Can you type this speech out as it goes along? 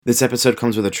This episode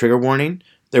comes with a trigger warning.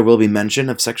 There will be mention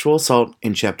of sexual assault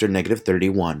in chapter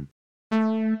 -31.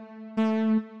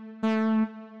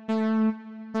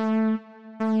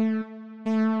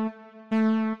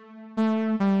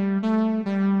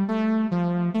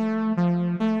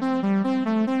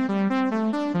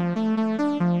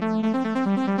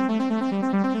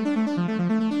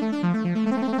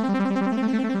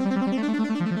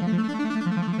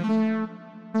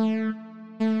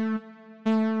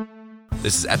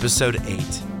 This is episode 8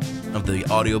 of the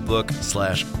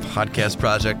audiobook/podcast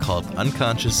project called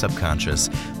Unconscious Subconscious,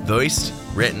 voiced,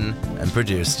 written, and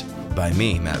produced by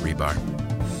me, Matt Rebar.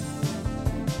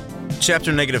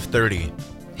 Chapter -30,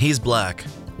 He's Black,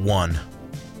 1.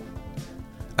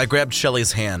 I grabbed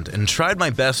Shelley's hand and tried my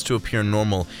best to appear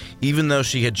normal, even though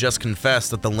she had just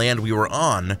confessed that the land we were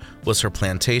on was her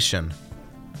plantation.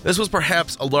 This was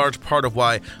perhaps a large part of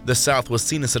why the South was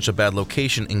seen as such a bad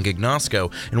location in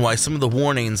Gignosco, and why some of the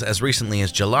warnings as recently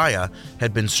as Jalaya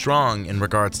had been strong in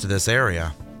regards to this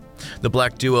area. The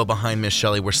black duo behind Miss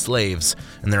Shelley were slaves,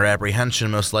 and their apprehension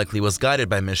most likely was guided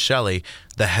by Miss Shelley,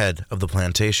 the head of the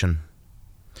plantation.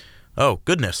 "Oh,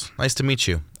 goodness, nice to meet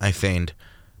you," I feigned.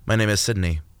 "My name is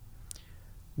Sydney."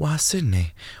 "Why,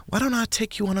 Sydney, why don't I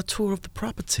take you on a tour of the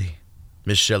property?"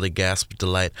 Miss Shelley gasped with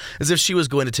delight, as if she was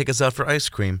going to take us out for ice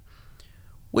cream.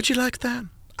 "Would you like that?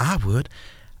 I would.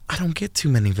 I don't get too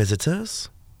many visitors."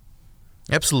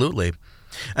 "Absolutely."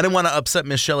 I didn't want to upset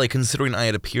Miss Shelley, considering I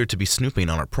had appeared to be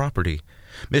snooping on her property.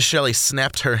 Miss Shelley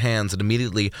snapped her hands, and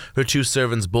immediately her two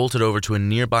servants bolted over to a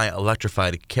nearby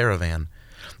electrified caravan.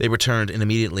 They returned, and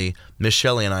immediately Miss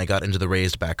Shelley and I got into the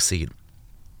raised back seat.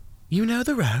 "You know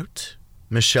the route?"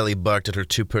 Miss Shelley barked at her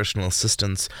two personal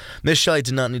assistants. Miss Shelley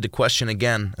did not need to question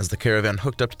again, as the caravan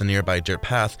hooked up to the nearby dirt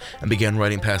path and began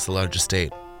riding past the large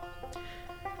estate.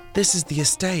 "This is the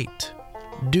estate.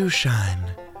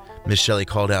 Dewshine." Miss Shelley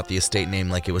called out the estate name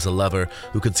like it was a lover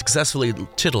who could successfully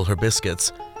tittle her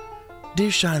biscuits.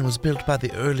 "Dewshine was built by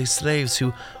the early slaves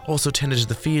who also tended to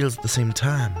the fields at the same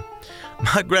time.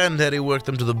 My granddaddy worked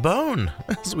them to the bone,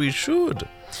 as we should.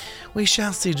 We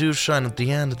shall see Dewshine at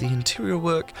the end. The interior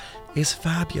work is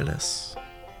fabulous."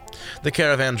 The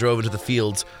caravan drove into the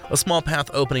fields, a small path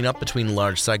opening up between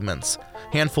large segments.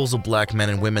 Handfuls of black men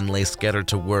and women lay scattered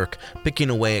to work, picking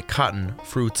away at cotton,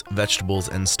 fruits, vegetables,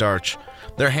 and starch.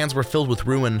 Their hands were filled with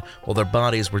ruin, while their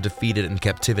bodies were defeated in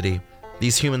captivity.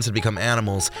 These humans had become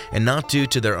animals, and not due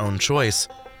to their own choice.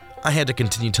 I had to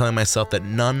continue telling myself that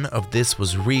none of this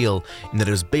was real, and that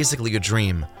it was basically a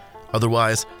dream.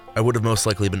 Otherwise, I would have most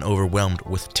likely been overwhelmed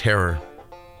with terror.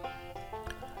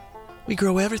 "We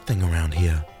grow everything around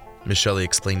here," Miss Shelley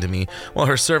explained to me, while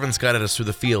her servants guided us through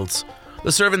the fields.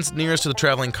 The servants nearest to the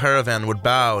traveling caravan would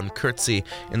bow and curtsy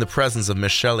in the presence of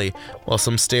Miss Shelley, while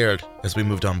some stared as we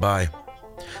moved on by.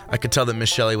 I could tell that Miss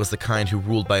Shelley was the kind who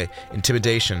ruled by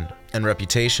intimidation and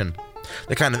reputation,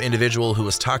 the kind of individual who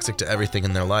was toxic to everything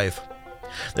in their life.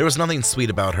 There was nothing sweet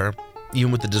about her,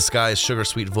 even with the disguised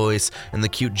sugar-sweet voice and the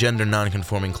cute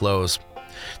gender-non-conforming clothes.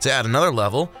 To add another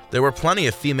level, there were plenty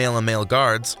of female and male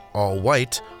guards, all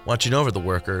white, watching over the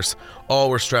workers. All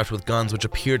were strapped with guns which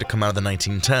appeared to come out of the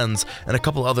 1910s, and a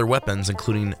couple other weapons,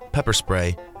 including pepper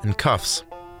spray and cuffs.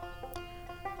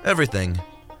 "Everything?"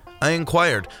 I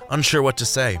inquired, unsure what to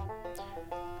say.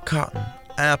 "Cotton,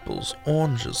 apples,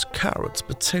 oranges, carrots,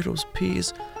 potatoes,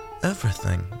 peas,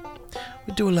 everything.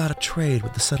 We do a lot of trade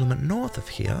with the settlement north of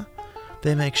here.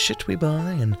 They make shit we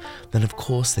buy, and then of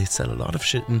course they sell a lot of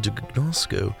shit into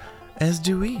Gignosco, as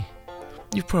do we.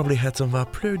 You've probably had some of our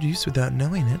produce without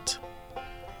knowing it."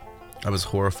 I was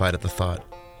horrified at the thought.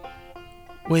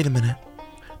 "Wait a minute,"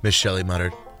 Miss Shelley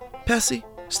muttered. "Pessy,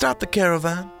 stop the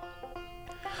caravan."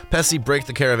 Pessy braked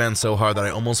the caravan so hard that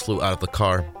I almost flew out of the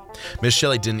car. Miss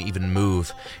Shelley didn't even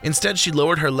move. Instead, she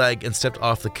lowered her leg and stepped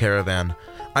off the caravan.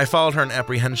 I followed her in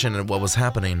apprehension at what was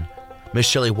happening. Miss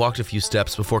Shelley walked a few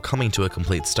steps before coming to a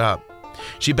complete stop.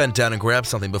 She bent down and grabbed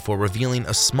something before revealing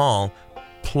a small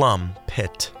plum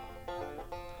pit.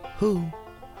 "Who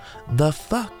the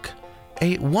fuck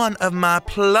ate one of my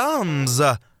plums?"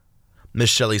 Miss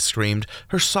Shelley screamed.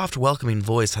 Her soft, welcoming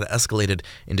voice had escalated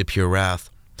into pure wrath.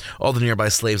 All the nearby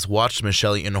slaves watched Miss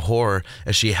Shelley in horror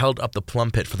as she held up the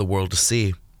plum pit for the world to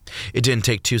see. It didn't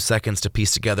take 2 seconds to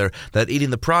piece together that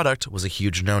eating the product was a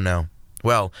huge no-no.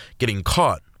 Well, getting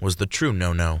caught was the true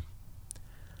no-no.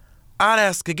 "I'd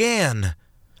ask again,"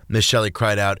 Miss Shelley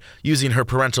cried out, using her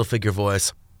parental figure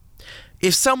voice.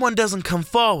 "If someone doesn't come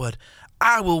forward,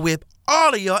 I will whip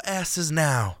all of your asses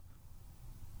now."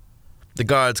 The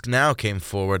guards now came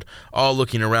forward, all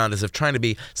looking around as if trying to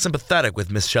be sympathetic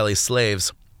with Miss Shelley's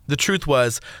slaves. The truth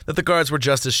was that the guards were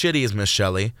just as shitty as Miss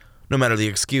Shelley. No matter the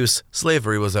excuse,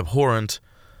 slavery was abhorrent.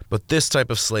 But this type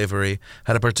of slavery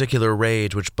had a particular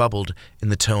rage which bubbled in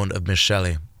the tone of Miss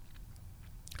Shelley.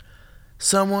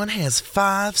 "Someone has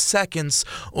 5 seconds,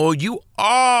 or you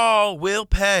all will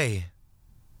pay."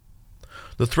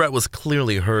 The threat was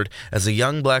clearly heard as a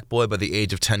young black boy by the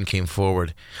age of 10 came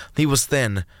forward. He was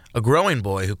thin, a growing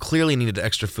boy who clearly needed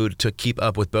extra food to keep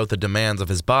up with both the demands of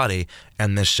his body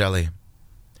and Miss Shelley.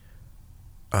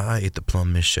 "I ate the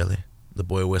plum, Miss Shelley," the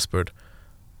boy whispered.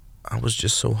 "I was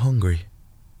just so hungry."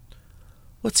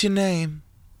 "What's your name?"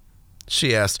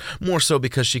 she asked, more so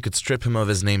because she could strip him of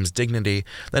his name's dignity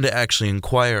than to actually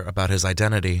inquire about his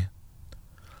identity.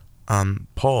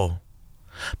 Paul."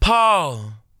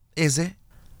 "Paul, is it?"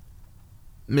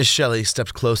 Miss Shelley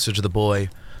stepped closer to the boy,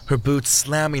 her boots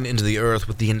slamming into the earth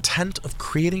with the intent of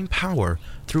creating power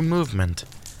through movement.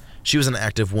 She was an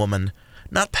active woman,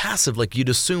 not passive like you'd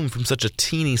assume from such a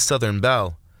teeny Southern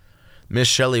belle. Miss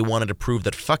Shelley wanted to prove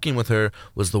that fucking with her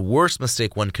was the worst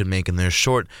mistake one could make in their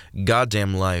short,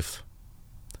 goddamn life.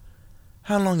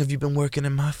 "How long have you been working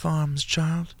in my farms,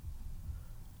 child?"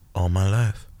 "All my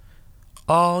life."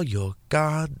 "All your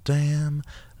goddamn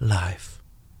life?"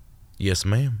 "Yes,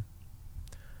 ma'am."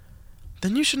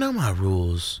 "Then you should know my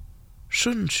rules,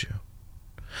 shouldn't you?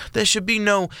 There should be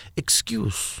no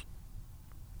excuse."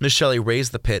 Miss Shelley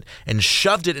raised the pit and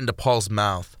shoved it into Paul's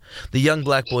mouth. The young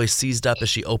black boy seized up as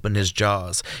she opened his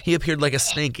jaws. He appeared like a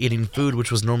snake eating food which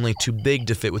was normally too big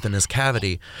to fit within his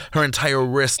cavity. Her entire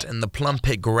wrist and the plum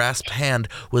pit grasped hand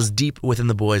was deep within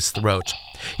the boy's throat.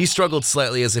 He struggled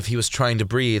slightly as if he was trying to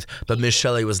breathe, but Miss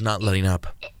Shelley was not letting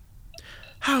up.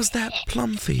 "How's that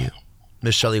plum for you?"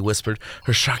 Miss Shelley whispered.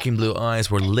 Her shocking blue eyes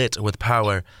were lit with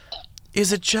power.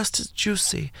 "Is it just as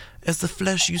juicy as the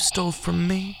flesh you stole from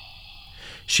me?"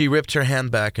 She ripped her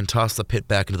hand back and tossed the pit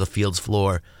back into the field's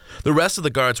floor. The rest of the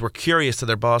guards were curious to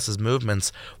their boss's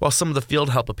movements, while some of the field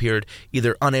help appeared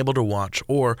either unable to watch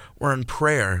or were in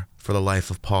prayer for the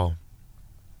life of Paul.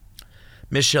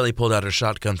 Miss Shelley pulled out her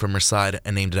shotgun from her side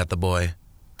and aimed it at the boy.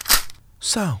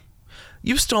 "So,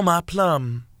 you stole my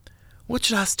plum. What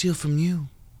should I steal from you?"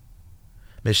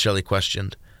 Miss Shelley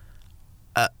questioned.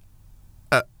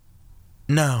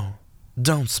 No,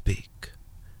 don't speak,"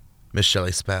 Miss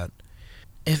Shelley spat.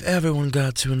 "If everyone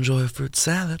got to enjoy a fruit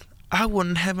salad, I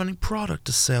wouldn't have any product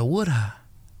to sell, would I?"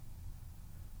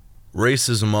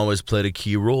 Racism always played a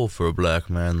key role for a black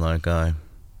man like I.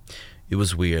 It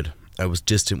was weird. I was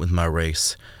distant with my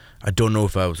race. I don't know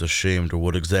if I was ashamed or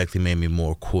what exactly made me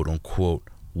more quote-unquote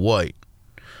white.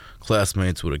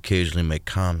 Classmates would occasionally make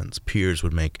comments. Peers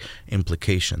would make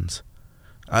implications.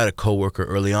 I had a coworker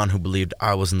early on who believed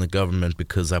I was in the government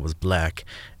because I was black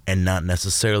and not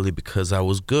necessarily because I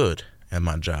was good at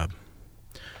my job.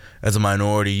 As a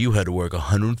minority, you had to work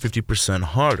 150%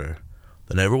 harder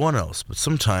than everyone else, but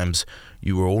sometimes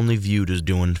you were only viewed as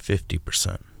doing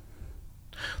 50%.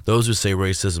 Those who say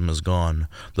racism is gone,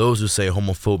 those who say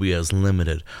homophobia is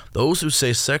limited, those who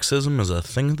say sexism is a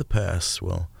thing of the past,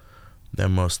 well, they're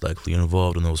most likely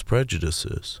involved in those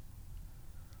prejudices.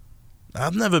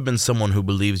 I've never been someone who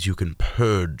believes you can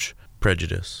purge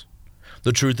prejudice.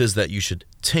 The truth is that you should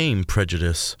tame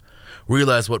prejudice,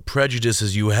 realize what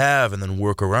prejudices you have, and then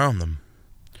work around them.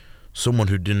 Someone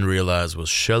who didn't realize was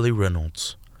Shelley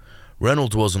Reynolds.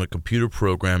 Reynolds wasn't a computer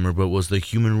programmer, but was the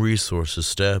human resources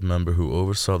staff member who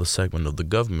oversaw the segment of the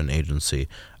government agency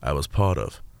I was part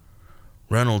of.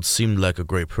 Reynolds seemed like a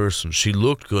great person. She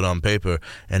looked good on paper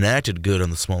and acted good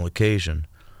on the small occasion,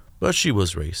 but she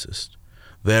was racist.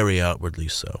 Very outwardly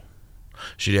so.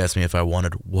 She'd ask me if I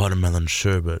wanted watermelon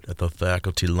sherbet at the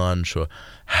faculty lunch or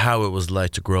how it was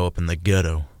like to grow up in the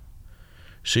ghetto.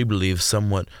 She believed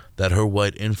somewhat that her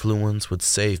white influence would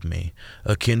save me,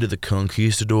 akin to the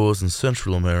conquistadors in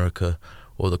Central America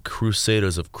or the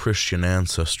crusaders of Christian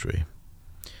ancestry.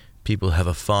 People have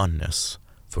a fondness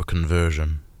for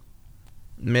conversion.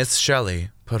 Miss Shelley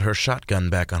put her shotgun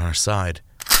back on her side,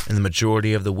 and the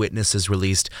majority of the witnesses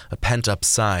released a pent-up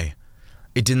sigh.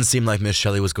 It didn't seem like Miss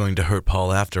Shelley was going to hurt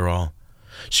Paul after all.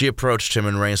 She approached him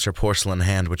and raised her porcelain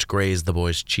hand, which grazed the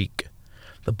boy's cheek.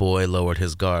 The boy lowered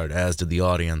his guard, as did the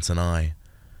audience and I.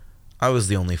 I was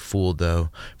the only fool, though,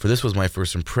 for this was my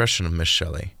first impression of Miss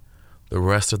Shelley. The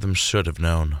rest of them should have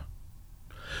known.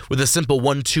 With a simple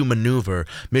 1-2 maneuver,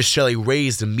 Miss Shelley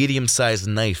raised a medium-sized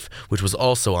knife, which was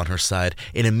also on her side,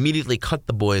 and immediately cut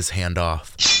the boy's hand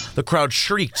off. The crowd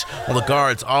shrieked, while the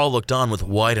guards all looked on with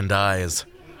widened eyes.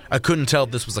 I couldn't tell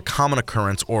if this was a common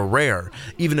occurrence or rare.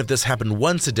 Even if this happened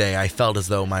once a day, I felt as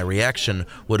though my reaction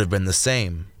would have been the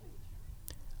same.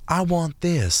 "I want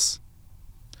this."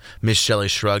 Miss Shelley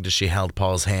shrugged as she held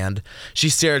Paul's hand. She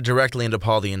stared directly into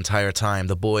Paul the entire time.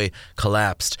 The boy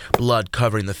collapsed, blood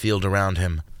covering the field around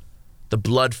him. The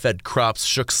blood-fed crops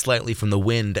shook slightly from the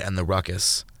wind and the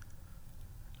ruckus.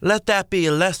 "Let that be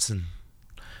a lesson,"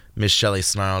 Miss Shelley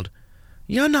snarled.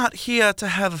 "You're not here to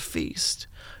have a feast.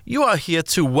 You are here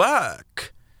to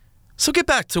work. So get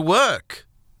back to work."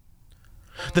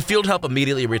 The field help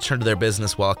immediately returned to their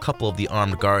business while a couple of the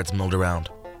armed guards milled around.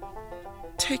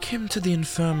 "Take him to the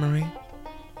infirmary,"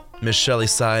 Miss Shelley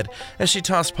sighed as she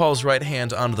tossed Paul's right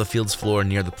hand onto the field's floor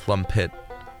near the plum pit.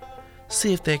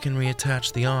 "See if they can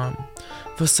reattach the arm.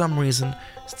 For some reason,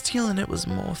 stealing it was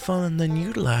more fun than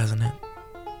utilizing it."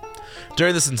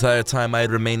 During this entire time, I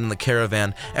had remained in the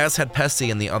caravan, as had Pessy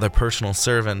and the other personal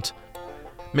servant.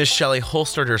 Miss Shelley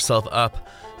holstered herself up,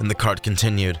 and the cart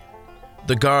continued.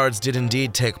 The guards did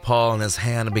indeed take Paul in his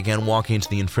hand and began walking to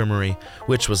the infirmary,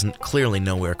 which was clearly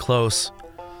nowhere close.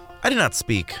 I did not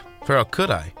speak, for how could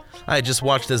I? I had just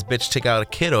watched this bitch take out a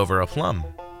kid over a plum.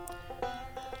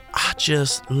 "I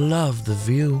just love the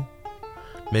view,"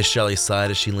 Miss Shelley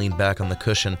sighed as she leaned back on the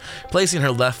cushion, placing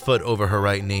her left foot over her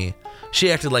right knee.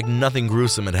 She acted like nothing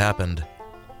gruesome had happened.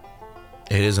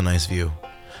 "It is a nice view,"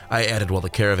 I added while the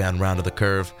caravan rounded the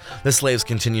curve. The slaves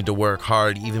continued to work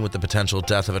hard, even with the potential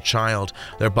death of a child,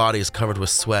 their bodies covered with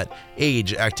sweat,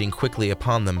 age acting quickly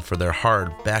upon them for their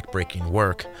hard, back-breaking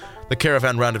work. The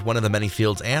caravan rounded one of the many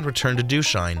fields and returned to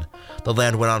Dewshine. The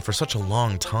land went on for such a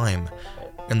long time.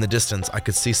 In the distance, I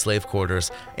could see slave quarters,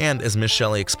 and, as Miss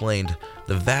Shelley explained,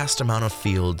 the vast amount of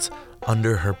fields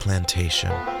under her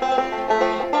plantation.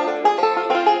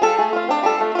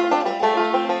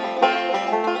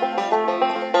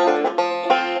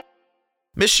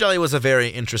 Miss Shelley was a very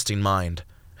interesting mind.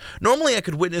 Normally, I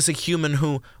could witness a human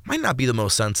who might not be the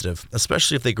most sensitive,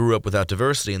 especially if they grew up without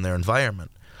diversity in their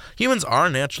environment. Humans are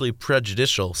naturally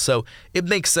prejudicial, so it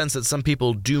makes sense that some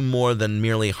people do more than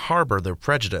merely harbor their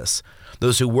prejudice.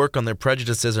 Those who work on their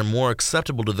prejudices are more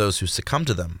acceptable to those who succumb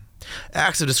to them.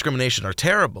 Acts of discrimination are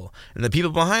terrible, and the people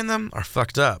behind them are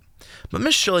fucked up. But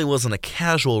Miss Shelley wasn't a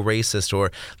casual racist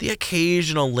or the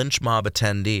occasional lynch mob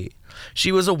attendee.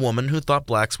 She was a woman who thought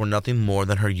blacks were nothing more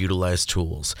than her utilized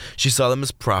tools. She saw them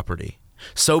as property,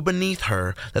 so beneath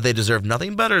her that they deserved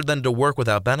nothing better than to work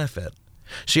without benefit.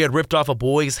 She had ripped off a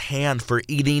boy's hand for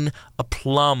eating a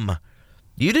plum.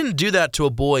 You didn't do that to a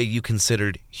boy you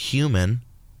considered human.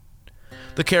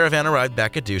 The caravan arrived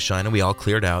back at Dewshine, and we all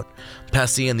cleared out.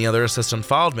 Pessy and the other assistant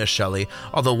followed Miss Shelley,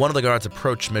 although one of the guards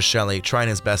approached Miss Shelley, trying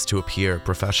his best to appear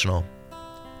professional.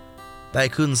 "They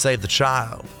couldn't save the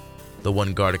child," the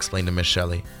one guard explained to Miss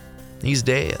Shelley. "He's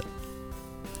dead."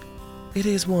 "It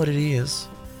is what it is.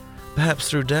 Perhaps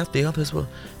through death the others will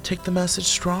take the message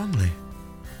strongly."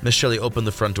 Miss Shelley opened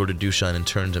the front door to Dewshine and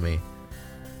turned to me.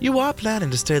 "You are planning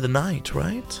to stay the night,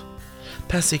 right?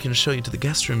 Pessy can show you to the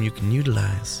guest room you can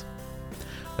utilize."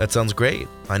 "That sounds great,"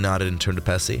 I nodded and turned to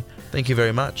Pessy. "Thank you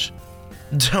very much."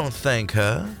 "Don't thank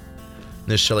her,"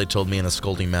 Miss Shelley told me in a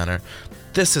scolding manner.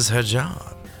 "This is her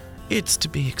job. It's to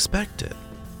be expected."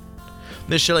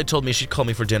 Miss Shelley told me she'd call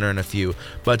me for dinner in a few,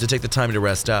 but to take the time to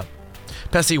rest up.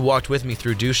 Pessy walked with me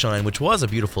through Dewshine, which was a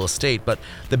beautiful estate, but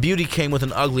the beauty came with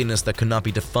an ugliness that could not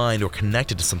be defined or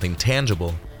connected to something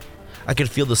tangible. I could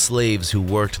feel the slaves who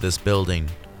worked this building.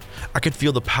 I could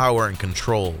feel the power and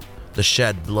control, the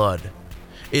shed blood.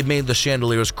 It made the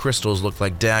chandelier's crystals look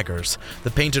like daggers.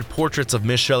 The painted portraits of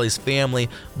Miss Shelley's family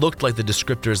looked like the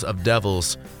descriptors of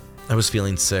devils. I was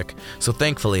feeling sick, so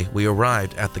thankfully we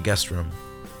arrived at the guest room.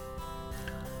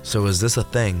 "So is this a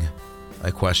thing?"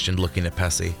 I questioned, looking at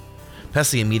Pessy.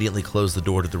 Pessy immediately closed the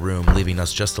door to the room, leaving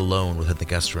us just alone within the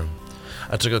guest room.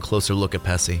 I took a closer look at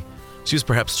Pessy. She was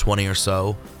perhaps 20 or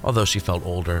so, although she felt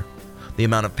older. The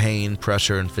amount of pain,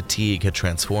 pressure, and fatigue had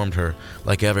transformed her,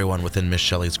 like everyone within Miss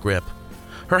Shelley's grip.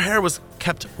 Her hair was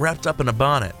kept wrapped up in a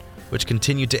bonnet, which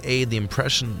continued to aid the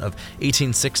impression of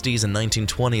 1860s and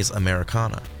 1920s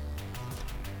Americana.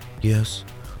 "Yes,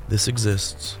 this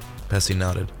exists," Pessy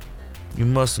nodded. "You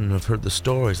mustn't have heard the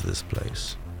stories of this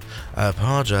place. I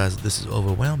apologize that this is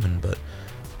overwhelming, but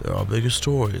there are bigger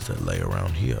stories that lay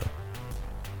around here."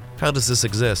 "How does this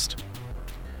exist?"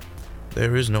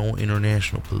 "There is no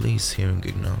international police here in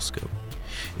Gignosco.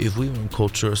 If we were in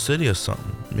Cultura City or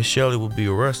something, Miss Shelley would be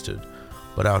arrested,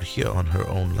 but out here on her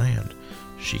own land,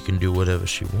 she can do whatever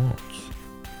she wants."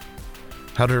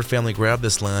 "How did her family grab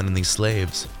this land and these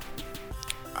slaves?"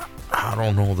 I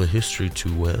don't know the history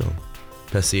too well,"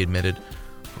 Pessy admitted,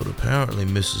 "but apparently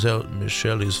Miss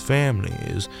Shelley's family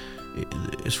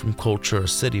is from Cultura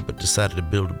City but decided to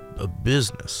build a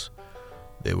business.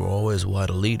 They were always white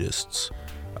elitists.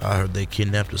 I heard they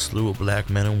kidnapped a slew of black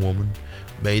men and women,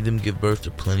 made them give birth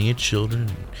to plenty of children,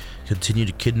 and continue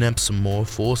to kidnap some more,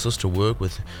 force us to work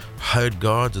with hired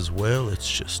guards as well. It's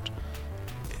just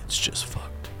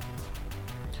fucked.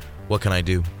 What can I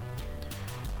do?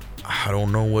 I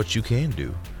don't know what you can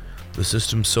do. The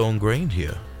system's so ingrained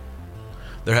here.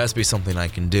 There has to be something I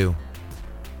can do.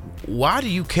 Why do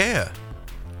you care?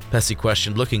 Pesci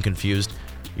questioned, looking confused.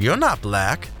 You're not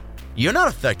black. You're not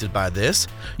affected by this.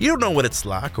 You don't know what it's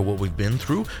like or what we've been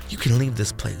through. You can leave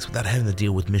this place without having to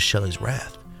deal with Miss Shelley's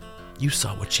wrath. You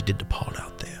saw what she did to Paul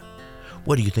out there.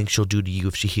 What do you think she'll do to you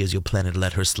if she hears your plan to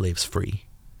let her slaves free?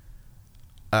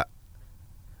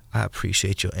 I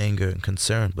appreciate your anger and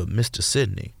concern, but Mr.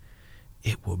 Sidney,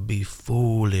 it would be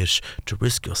foolish to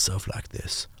risk yourself like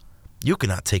this. You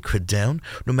cannot take her down,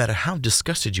 no matter how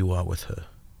disgusted you are with her.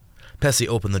 Pesci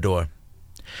opened the door.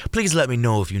 Please let me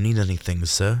know if you need anything,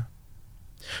 sir.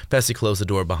 Pesci closed the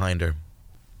door behind her.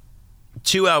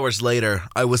 2 hours later,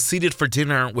 I was seated for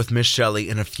dinner with Miss Shelley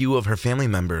and a few of her family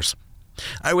members.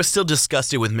 I was still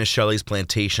disgusted with Miss Shelley's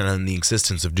plantation and the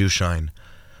existence of Dushine.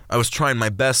 I was trying my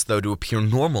best, though, to appear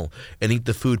normal and eat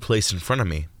the food placed in front of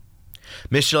me.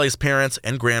 Miss Shelley's parents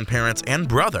and grandparents and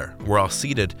brother were all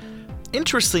seated.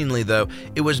 Interestingly, though,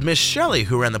 it was Miss Shelley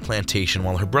who ran the plantation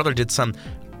while her brother did some,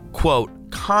 quote,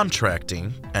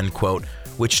 contracting, end quote,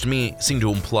 which to me seemed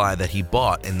to imply that he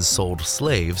bought and sold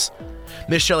slaves.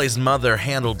 Miss Shelley's mother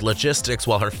handled logistics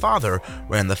while her father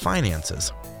ran the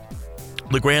finances.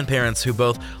 The grandparents, who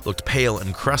both looked pale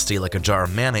and crusty like a jar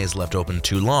of mayonnaise left open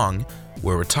too long,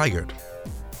 were retired.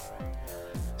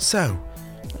 So,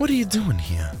 what are you doing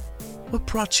here? What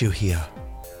brought you here?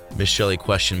 Miss Shelley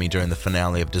questioned me during the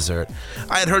finale of dessert.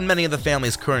 I had heard many of the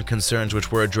family's current concerns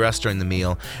which were addressed during the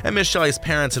meal, and Miss Shelley's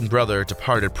parents and brother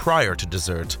departed prior to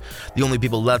dessert. The only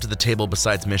people left at the table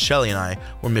besides Miss Shelley and I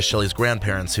were Miss Shelley's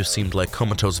grandparents, who seemed like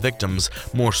comatose victims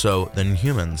more so than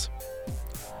humans.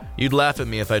 You'd laugh at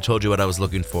me if I told you what I was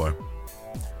looking for.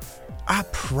 I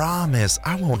promise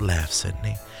I won't laugh,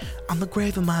 Sidney. On the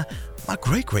grave of my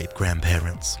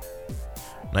great-great-grandparents.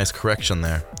 Nice correction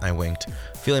there, I winked,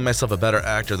 feeling myself a better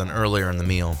actor than earlier in the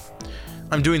meal.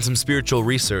 I'm doing some spiritual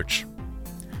research.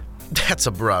 That's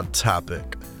a broad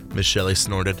topic, Miss Shelley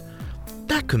snorted.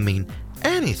 That could mean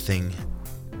anything.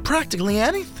 Practically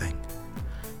anything.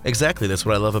 Exactly, that's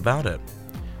what I love about it.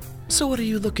 So what are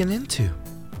you looking into?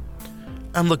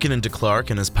 I'm looking into Clark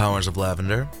and his powers of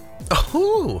lavender.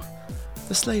 Oh!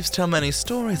 The slaves tell many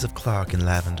stories of Clark and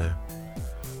lavender.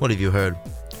 What have you heard?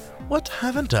 What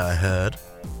haven't I heard?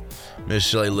 Miss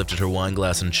Shelley lifted her wine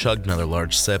glass and chugged another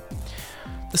large sip.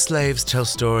 The slaves tell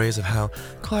stories of how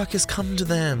Clark has come to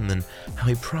them and how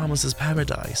he promises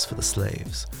paradise for the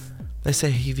slaves. They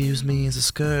say he views me as a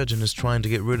scourge and is trying to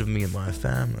get rid of me and my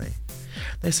family.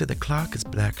 They say that Clark is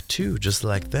black too, just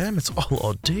like them. It's all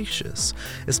audacious,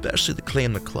 especially the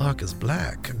claim that Clark is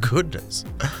black. Goodness.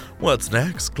 What's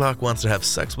next? Clark wants to have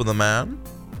sex with a man?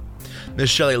 Miss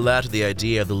Shelley laughed at the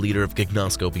idea of the leader of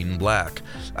Gignosco being black.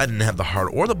 I didn't have the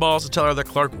heart or the balls to tell her that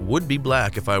Clark would be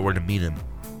black if I were to meet him.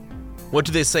 What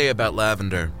do they say about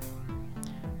lavender?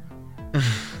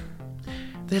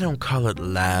 They don't call it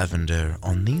lavender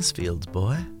on these fields,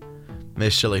 boy.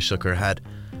 Miss Shelley shook her head.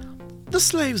 The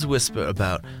slaves whisper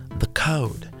about the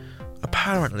code.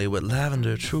 Apparently what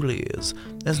lavender truly is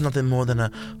nothing more than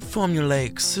a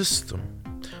formulaic system.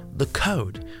 The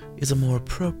code is a more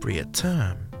appropriate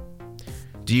term.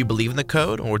 Do you believe in the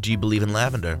code, or do you believe in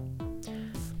lavender?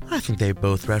 I think they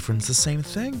both reference the same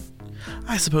thing.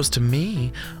 I suppose to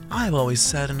me, I've always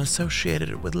said and associated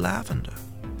it with lavender.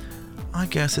 I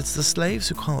guess it's the slaves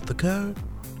who call it the code.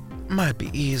 Might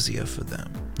be easier for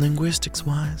them,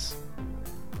 linguistics-wise.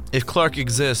 If Clark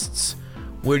exists,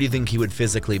 where do you think he would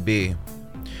physically be?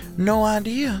 No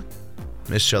idea.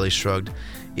 Miss Shelley shrugged.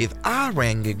 If I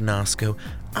ran Gignosco,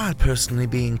 I'd personally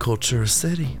be in Cultura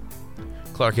City.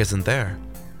 Clark isn't there.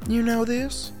 You know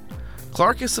this?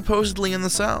 Clark is supposedly in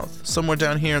the south, somewhere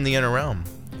down here in the Inner Realm.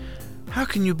 How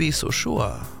can you be so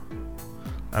sure?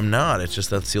 I'm not, it's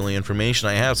just that's the only information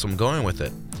I have, so I'm going with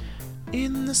it.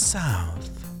 In the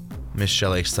south, Miss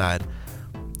Shelley sighed.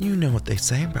 You know what they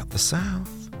say about the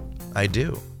south. I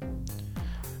do.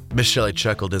 Miss Shelley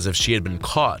chuckled as if she had been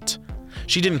caught.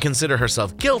 She didn't consider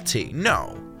herself guilty,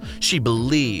 no. She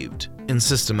believed in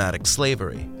systematic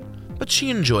slavery, but she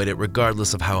enjoyed it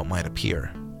regardless of how it might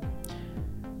appear.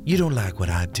 You don't like what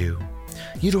I do.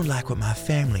 You don't like what my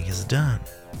family has done.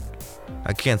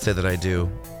 I can't say that I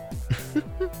do.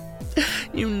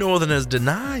 You northerners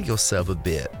deny yourself a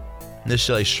bit. Miss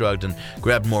Shelley shrugged and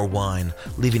grabbed more wine,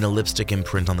 leaving a lipstick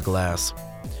imprint on the glass.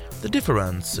 The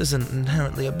difference isn't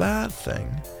inherently a bad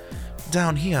thing.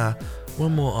 Down here, we're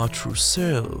more our true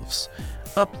selves.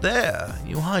 Up there,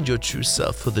 you hide your true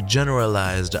self for the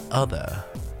generalized other.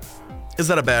 Is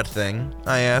that a bad thing?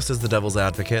 I asked as the devil's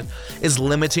advocate. Is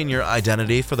limiting your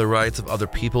identity for the rights of other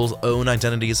people's own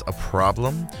identities a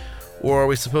problem? Or are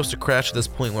we supposed to crash to this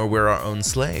point where we're our own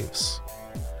slaves?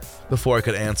 Before I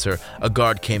could answer, a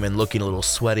guard came in looking a little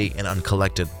sweaty and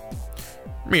uncollected.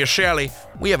 Miss Shelley,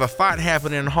 we have a fight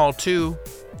happening in Hall 2.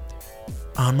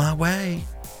 On my way.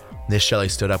 Miss Shelley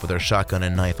stood up with her shotgun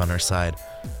and knife on her side.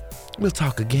 We'll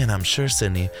talk again, I'm sure,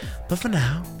 Sydney. But for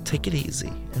now, take it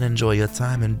easy and enjoy your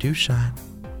time in Dewshine.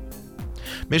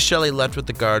 Miss Shelley left with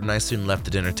the guard and I soon left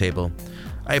the dinner table.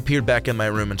 I appeared back in my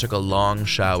room and took a long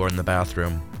shower in the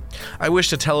bathroom. I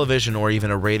wished a television or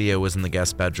even a radio was in the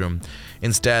guest bedroom.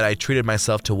 Instead, I treated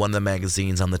myself to one of the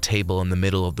magazines on the table in the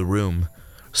middle of the room.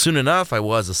 Soon enough, I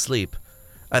was asleep.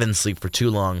 I didn't sleep for too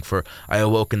long, for I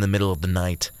awoke in the middle of the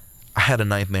night. I had a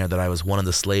nightmare that I was one of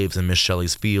the slaves in Miss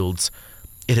Shelley's fields.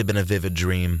 It had been a vivid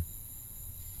dream.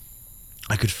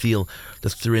 I could feel the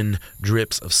thin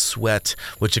drips of sweat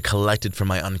which had collected from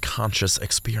my unconscious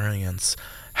experience.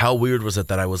 How weird was it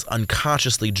that I was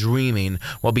unconsciously dreaming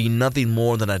while being nothing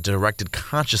more than a directed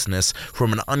consciousness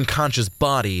from an unconscious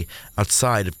body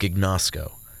outside of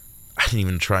Gignosco? I didn't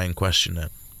even try and question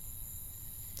it.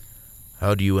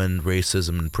 How do you end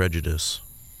racism and prejudice?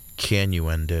 Can you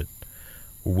end it?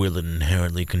 Or will it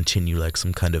inherently continue like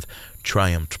some kind of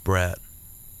triumphed brat?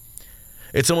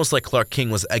 It's almost like Clark King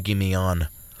was egging me on.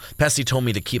 Pesci told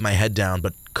me to keep my head down,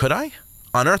 but could I?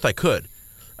 On Earth I could.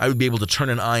 I would be able to turn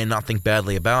an eye and not think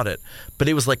badly about it. But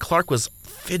it was like Clark was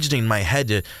fidgeting my head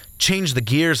to change the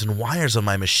gears and wires of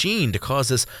my machine to cause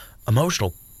this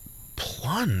emotional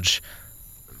plunge.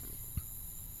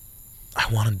 I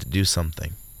wanted to do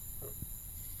something.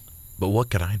 But what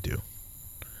could I do?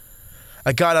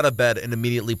 I got out of bed and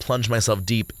immediately plunged myself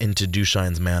deep into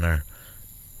Dewshine's Manor.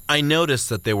 I noticed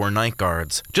that there were night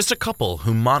guards, just a couple,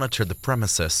 who monitored the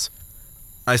premises.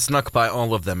 I snuck by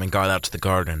all of them and got out to the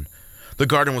garden. The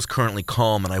garden was currently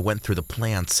calm and I went through the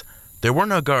plants. There were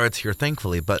no guards here,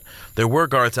 thankfully, but there were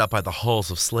guards out by the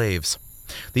halls of slaves.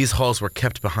 These halls were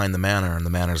kept behind the manor and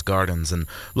the manor's gardens and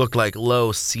looked like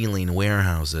low-ceiling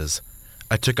warehouses.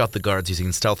 I took out the guards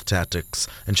using stealth tactics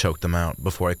and choked them out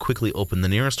before I quickly opened the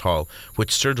nearest hall,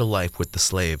 which stirred to life with the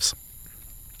slaves.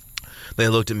 They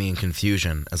looked at me in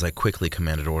confusion as I quickly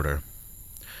commanded order.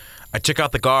 I took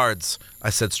out the guards, I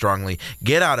said strongly.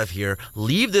 Get out of here,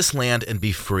 leave this land, and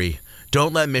be free.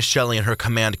 Don't let Miss Shelley and her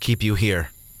command keep you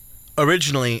here.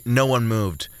 Originally, no one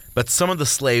moved, but some of the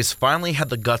slaves finally had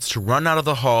the guts to run out of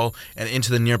the hall and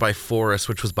into the nearby forest,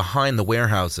 which was behind the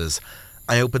warehouses.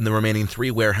 I opened the remaining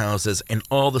 3 warehouses, and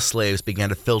all the slaves began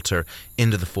to filter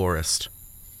into the forest.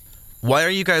 Why are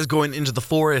you guys going into the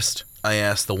forest? I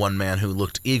asked the one man who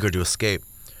looked eager to escape.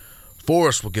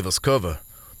 Forest will give us cover.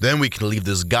 Then we can leave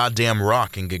this goddamn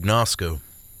rock in Gignosco.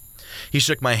 He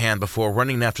shook my hand before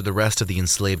running after the rest of the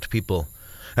enslaved people.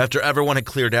 After everyone had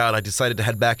cleared out, I decided to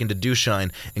head back into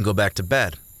Dewshine and go back to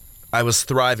bed. I was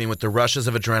thriving with the rushes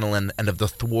of adrenaline and of the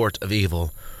thwart of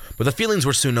evil. But the feelings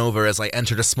were soon over as I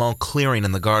entered a small clearing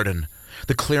in the garden.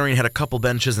 The clearing had a couple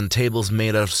benches and tables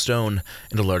made out of stone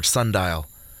and a large sundial.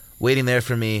 Waiting there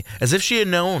for me, as if she had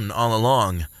known all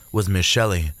along, was Miss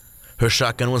Shelley. Her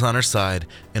shotgun was on her side,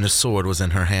 and a sword was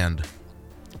in her hand.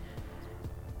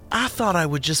 I thought I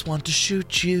would just want to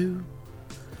shoot you,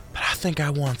 but I think I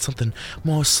want something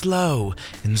more slow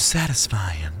and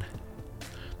satisfying.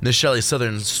 Miss Shelley's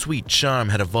southern sweet charm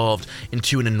had evolved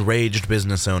into an enraged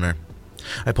business owner.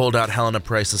 I pulled out Helena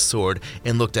Price's sword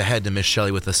and looked ahead to Miss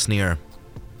Shelley with a sneer.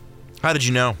 How did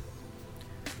you know?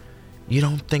 You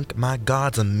don't think my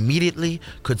guards immediately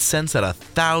could sense that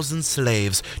 1,000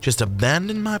 slaves just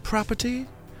abandoned my property?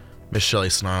 Miss Shelley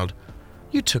snarled.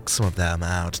 You took some of them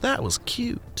out. That was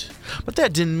cute. But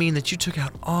that didn't mean that you took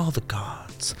out all the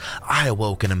guards. I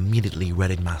awoke and immediately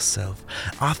readied myself.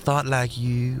 I thought like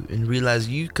you and realized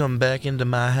you'd come back into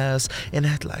my house and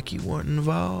act like you weren't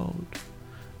involved.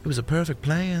 It was a perfect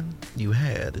plan you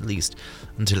had, at least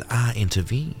until I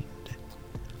intervened.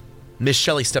 Miss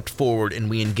Shelley stepped forward and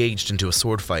we engaged into a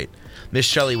sword fight. Miss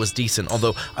Shelley was decent,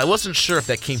 although I wasn't sure if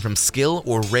that came from skill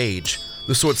or rage.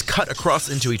 The swords cut across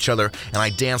into each other, and I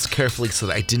danced carefully so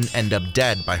that I didn't end up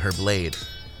dead by her blade.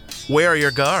 Where are your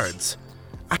guards?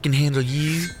 I can handle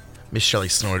you, Miss Shelley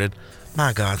snorted.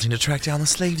 My guards need to track down the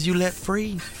slaves you let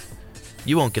free.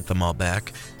 You won't get them all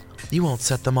back. You won't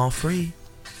set them all free.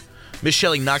 Miss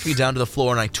Shelley knocked me down to the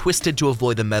floor, and I twisted to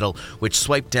avoid the metal, which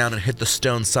swiped down and hit the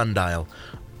stone sundial.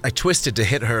 I twisted to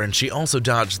hit her, and she also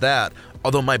dodged that,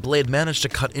 although my blade managed to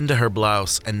cut into her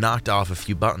blouse and knocked off a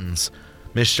few buttons.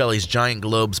 Miss Shelley's giant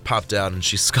globes popped out and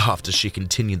she scoffed as she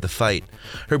continued the fight.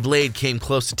 Her blade came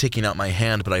close to taking out my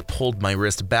hand, but I pulled my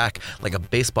wrist back like a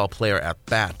baseball player at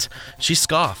bat. She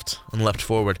scoffed and leapt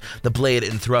forward, the blade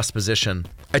in thrust position.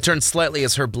 I turned slightly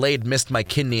as her blade missed my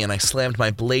kidney and I slammed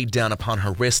my blade down upon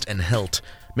her wrist and hilt.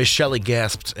 Miss Shelley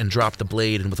gasped and dropped the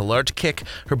blade, and with a large kick,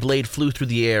 her blade flew through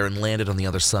the air and landed on the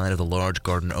other side of the large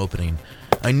garden opening.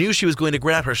 I knew she was going to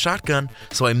grab her shotgun,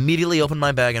 so I immediately opened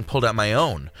my bag and pulled out my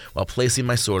own, while placing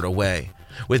my sword away.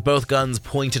 With both guns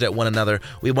pointed at one another,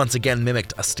 we once again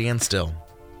mimicked a standstill.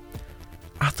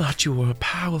 "I thought you were a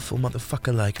powerful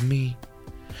motherfucker like me,"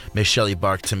 Miss Shelley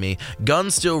barked to me,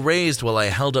 gun still raised while I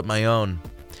held up my own.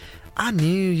 "I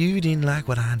knew you didn't like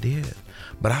what I did,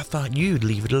 but I thought you'd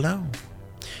leave it alone.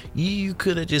 You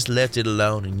could have just left it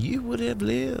alone and you would have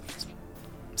lived."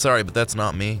 "Sorry, but that's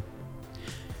not me."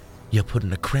 "You're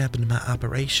putting a cramp into my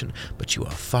operation, but you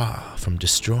are far from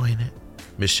destroying it."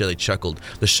 Miss Shelley chuckled,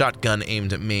 the shotgun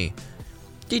aimed at me.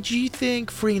 "Did you think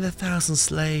freeing 1,000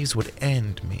 slaves would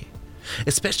end me?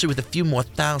 Especially with a few more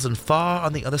thousand far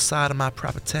on the other side of my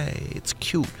property. It's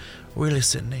cute, really,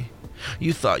 Sydney.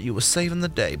 You thought you were saving the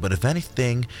day, but if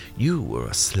anything, you were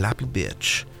a sloppy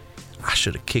bitch. I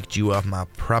should have kicked you off my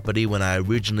property when I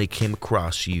originally came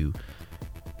across you."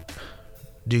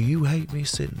 "Do you hate me,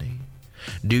 Sydney?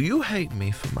 Do you hate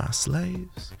me for my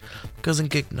slaves? Cousin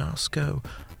Gignosco,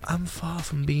 I'm far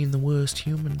from being the worst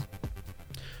human."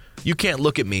 "You can't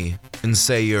look at me and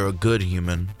say you're a good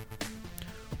human."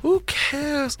 "Who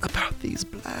cares about these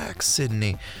blacks,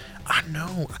 Sydney? I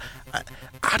know.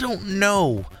 I don't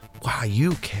know why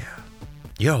you care.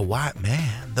 You're a white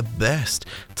man, the best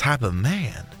type of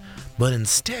man. But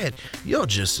instead, you're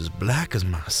just as black as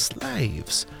my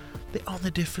slaves. The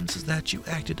only difference is that you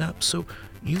acted up, so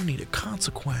you need a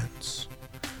consequence."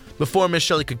 Before Miss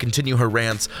Shelley could continue her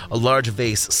rants, a large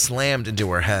vase slammed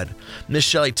into her head. Miss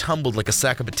Shelley tumbled like a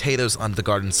sack of potatoes onto the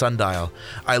garden sundial.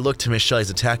 I looked to Miss Shelley's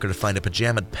attacker to find a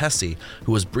pajamaed Pessy,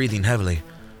 who was breathing heavily.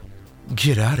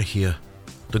 "Get out of here.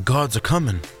 The guards are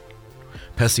coming,"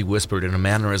 Pessy whispered in a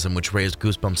mannerism which raised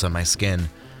goosebumps on my skin.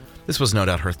 This was no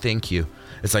doubt her thank you,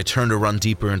 as I turned to run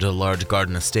deeper into the large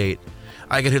garden estate.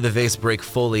 I could hear the vase break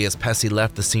fully as Pessy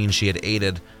left the scene she had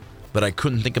aided, but I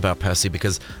couldn't think about Pessy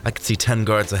because I could see 10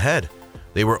 guards ahead.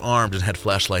 They were armed and had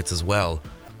flashlights as well.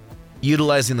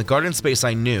 Utilizing the garden space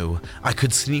I knew, I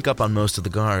could sneak up on most of the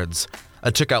guards. I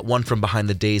took out one from behind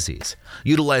the daisies,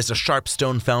 utilized a sharp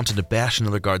stone fountain to bash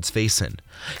another guard's face in,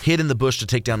 hid in the bush to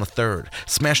take down a third,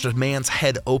 smashed a man's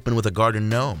head open with a garden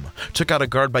gnome, took out a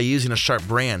guard by using a sharp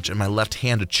branch in my left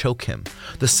hand to choke him.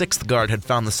 The 6th guard had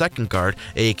found the 2nd guard,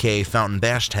 aka Fountain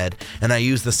Bashed Head, and I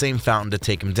used the same fountain to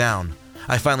take him down.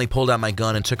 I finally pulled out my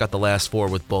gun and took out the last 4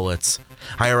 with bullets.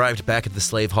 I arrived back at the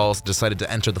slave halls and decided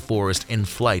to enter the forest in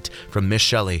flight from Miss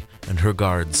Shelley and her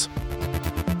guards.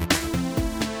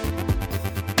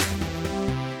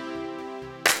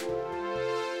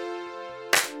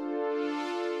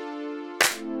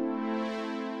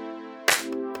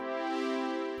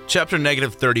 Chapter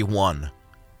 -31.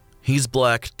 He's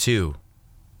black too.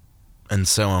 And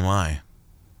so am I.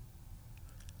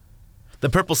 The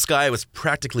purple sky was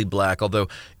practically black, although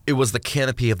it was the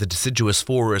canopy of the deciduous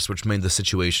forest which made the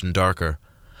situation darker.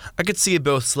 I could see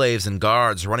both slaves and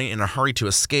guards running in a hurry to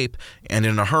escape and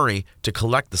in a hurry to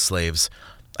collect the slaves.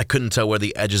 I couldn't tell where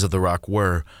the edges of the rock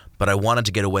were, but I wanted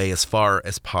to get away as far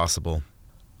as possible.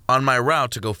 On my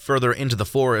route to go further into the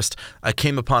forest, I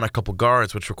came upon a couple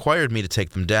guards which required me to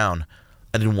take them down.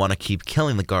 I didn't want to keep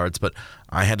killing the guards, but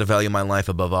I had to value my life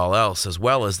above all else, as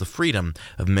well as the freedom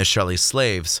of Miss Shelley's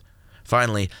slaves.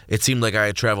 Finally, it seemed like I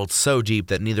had traveled so deep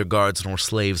that neither guards nor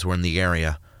slaves were in the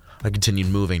area. I continued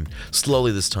moving,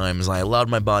 slowly this time, as I allowed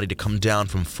my body to come down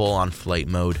from full-on flight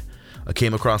mode. I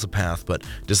came across a path, but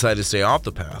decided to stay off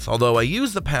the path, although I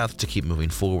used the path to keep moving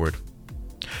forward.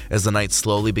 As the night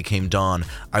slowly became dawn,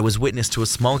 I was witness to a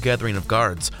small gathering of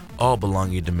guards, all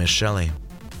belonging to Miss Shelley.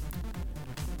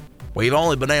 "We've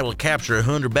only been able to capture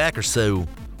 100 back or so,"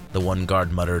 the one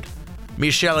guard muttered.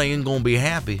 "Miss Shelley ain't gonna be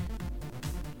happy."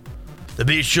 "The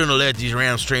bitch shouldn't have let these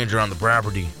random stranger on the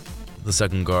property," the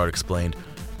second guard explained.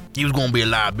 "He was gonna be a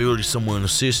liability somewhere in the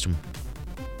system."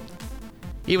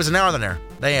 "He was a northerner.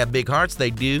 They have big hearts, they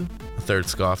do," the third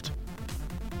scoffed.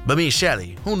 "But Miss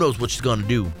Shelley, who knows what she's gonna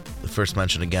do?" the first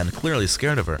mentioned again, clearly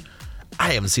scared of her.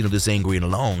 "I haven't seen her this angry in a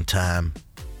long time."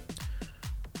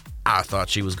 "I thought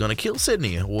she was gonna kill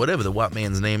Sydney, or whatever the white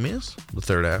man's name is," the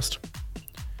third asked.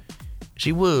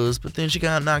 "She was, but then she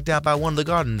got knocked out by one of the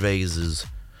garden vases,"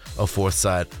 a fourth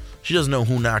sighed. "She doesn't know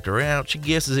who knocked her out. She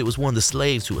guesses it was one of the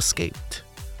slaves who escaped."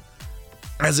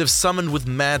 As if summoned with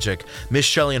magic, Miss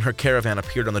Shelley and her caravan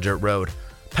appeared on the dirt road.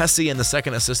 Pessy and the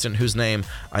second assistant, whose name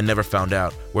I never found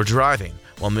out, were driving,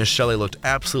 while Miss Shelley looked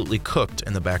absolutely cooked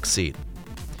in the back seat.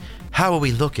 "How are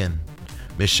we looking?"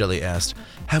 Miss Shelley asked.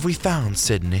 "Have we found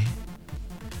Sidney?"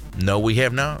 "No, we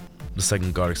have not," the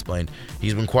second guard explained.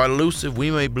 "He's been quite elusive.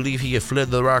 We may believe he has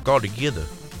fled the rock altogether."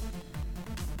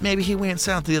 "Maybe he went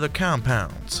south to the other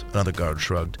compounds," another guard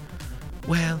shrugged.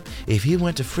 "Well, if he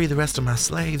went to free the rest of my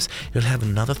slaves, he'll have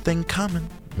another thing coming,"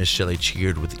 Miss Shelley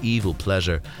cheered with evil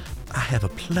pleasure. "I have a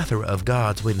plethora of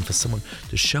guards waiting for someone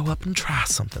to show up and try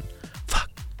something. Fuck,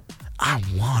 I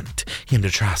want him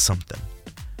to try something."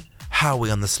 "How are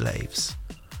we on the slaves?"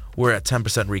 "We're at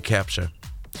 10% recapture."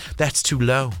 "That's too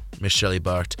low," Miss Shelley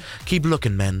barked. "Keep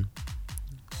looking, men."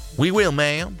 "We will,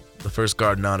 ma'am," the first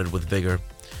guard nodded with vigor.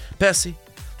 "Pessy,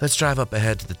 let's drive up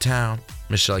ahead to the town,"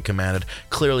 Miss Shelley commanded,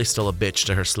 clearly still a bitch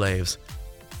to her slaves.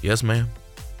 "Yes, ma'am."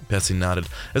 Pessy nodded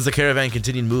as the caravan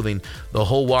continued moving, the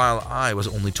whole while I was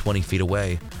only 20 feet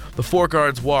away. The 4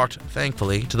 guards walked,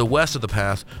 thankfully, to the west of the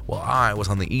path, while I was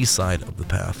on the east side of the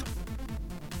path.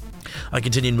 I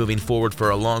continued moving forward for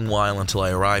a long while until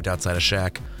I arrived outside a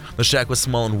shack. The shack was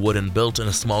small and wooden, built in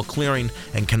a small clearing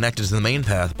and connected to the main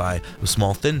path by a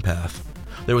small thin path.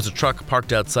 There was a truck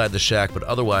parked outside the shack, but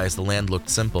otherwise the land looked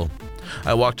simple.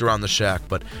 I walked around the shack,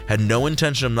 but had no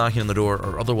intention of knocking on the door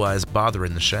or otherwise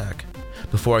bothering the shack.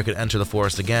 Before I could enter the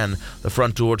forest again, the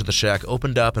front door to the shack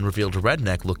opened up and revealed a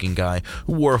redneck-looking guy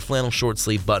who wore a flannel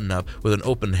short-sleeve button-up with an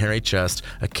open, hairy chest,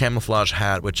 a camouflage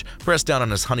hat which pressed down on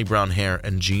his honey-brown hair,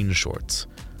 and jean shorts.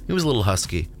 He was a little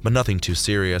husky, but nothing too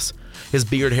serious. His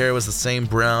beard hair was the same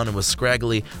brown and was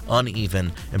scraggly,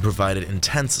 uneven, and provided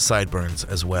intense sideburns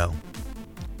as well.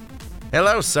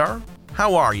 "Hello, sir.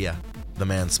 How are you?" The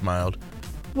man smiled.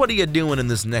 "What are you doing in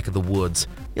this neck of the woods?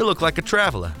 You look like a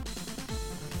traveler."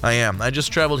 "I am. I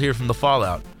just traveled here from the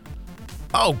fallout."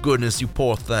 "Oh, goodness, you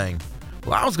poor thing.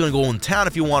 Well, I was going to go in town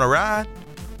if you want to ride."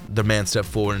 The man stepped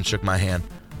forward and shook my hand.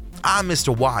 "I'm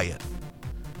Mr. Wyatt."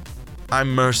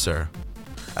 "I'm Mercer.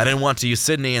 I didn't want to use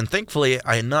Sidney, and thankfully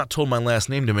I had not told my last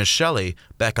name to Miss Shelley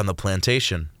back on the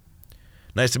plantation."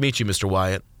 "Nice to meet you, Mr.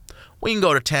 Wyatt." "We can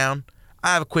go to town.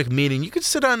 I have a quick meeting. You can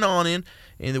sit on in,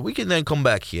 and we can then come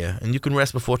back here, and you can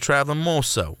rest before traveling more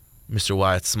so." Mr.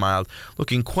 Wyatt smiled,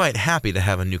 looking quite happy to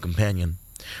have a new companion.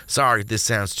 "Sorry if this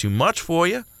sounds too much for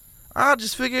you. I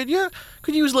just figured you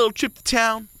could use a little trip to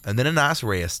town, and then a nice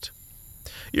rest."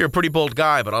 "You're a pretty bold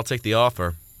guy, but I'll take the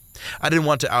offer." I didn't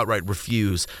want to outright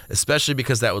refuse, especially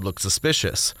because that would look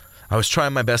suspicious. I was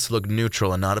trying my best to look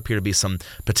neutral and not appear to be some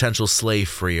potential slave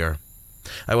freer.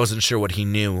 I wasn't sure what he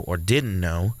knew or didn't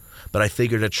know, but I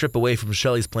figured a trip away from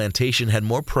Shelley's plantation had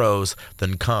more pros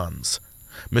than cons.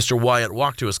 Mr. Wyatt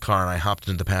walked to his car and I hopped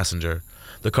into the passenger.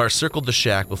 The car circled the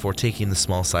shack before taking the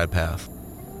small side path.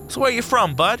 "So where you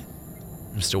from, bud?"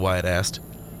 Mr. Wyatt asked.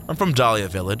 "I'm from Dahlia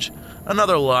Village."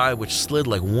 Another lie which slid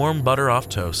like warm butter off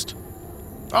toast.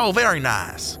 "Oh, very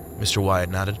nice," Mr. Wyatt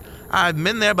nodded. "I haven't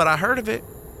been there, but I heard of it."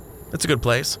 "It's a good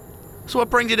place." "So what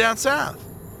brings you down south?"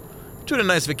 "Doing a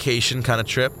nice vacation kind of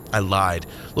trip." I lied,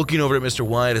 looking over at Mr.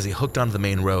 Wyatt as he hooked onto the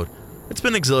main road. "It's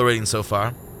been exhilarating so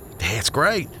far." "That's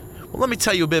great. Well, let me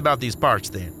tell you a bit about these parts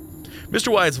then." Mr.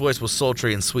 Wyatt's voice was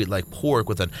sultry and sweet like pork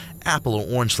with an apple or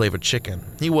orange-flavored chicken.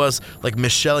 He was, like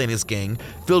Miss Shelley and his gang,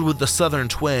 filled with the southern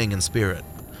twang and spirit.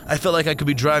 I felt like I could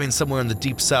be driving somewhere in the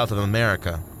deep south of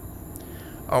America.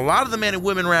 "A lot of the men and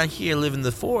women around here live in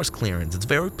the forest clearings. It's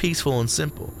very peaceful and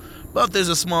simple. But there's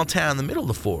a small town in the middle of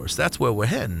the forest. That's where we're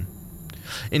heading."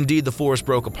 Indeed, the forest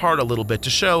broke apart a little bit to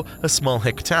show a small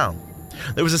hick town.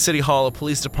 There was a city hall, a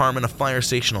police department, a fire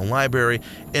station, a library,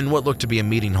 and what looked to be a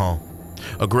meeting hall.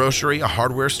 A grocery, a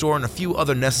hardware store, and a few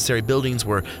other necessary buildings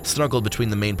were snuggled between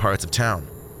the main parts of town.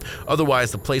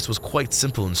 Otherwise, the place was quite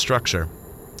simple in structure.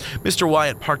 Mr.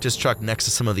 Wyatt parked his truck next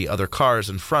to some of the other cars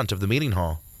in front of the meeting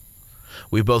hall.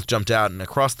 We both jumped out, and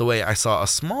across the way I saw a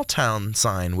small town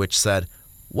sign which said,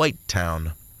 "White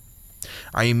Town."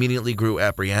 I immediately grew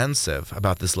apprehensive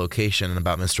about this location and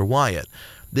about Mr. Wyatt.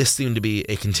 This seemed to be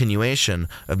a continuation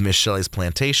of Miss Shelley's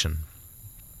plantation.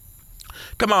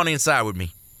 "Come on inside with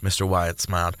me," Mr. Wyatt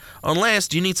smiled. "Unless,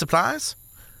 do you need supplies?"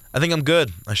 "I think I'm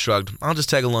good," I shrugged. "I'll just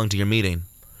tag along to your meeting."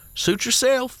 "Suit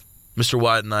yourself." Mr.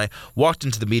 Wyatt and I walked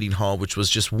into the meeting hall, which was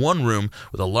just one room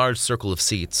with a large circle of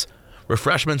seats.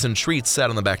 Refreshments and treats sat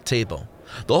on the back table.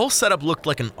 The whole setup looked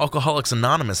like an Alcoholics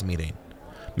Anonymous meeting.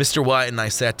 Mr. Wyatt and I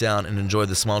sat down and enjoyed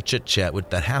the small chit-chat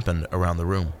that happened around the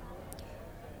room.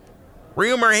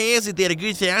 "Rumor has it that a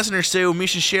good 1,000 or so of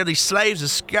Mrs. Shelley's slaves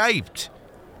escaped,"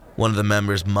 one of the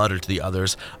members muttered to the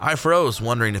others. I froze,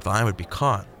 wondering if I would be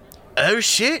caught. "Oh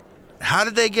shit, how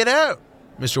did they get out?"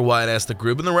 Mr. Wyatt asked the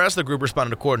group, and the rest of the group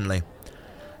responded accordingly.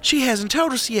 She hasn't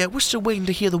told us yet. We're still waiting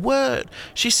to hear the word.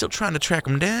 She's still trying to track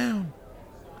him down.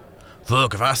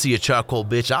 Fuck, if I see a charcoal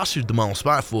bitch, I'll shoot them on the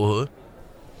spot for her.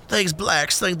 These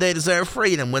blacks think they deserve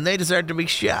freedom when they deserve to be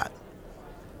shot.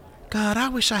 God, I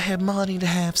wish I had money to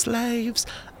have slaves.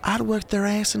 I'd work their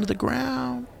ass into the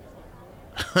ground.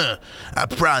 I'd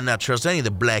probably not trust any of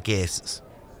the black asses.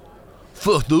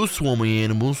 Fuck those swarmy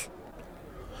animals.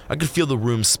 I could feel the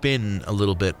room spin a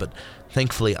little bit, but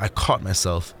thankfully I caught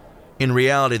myself. In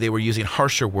reality, they were using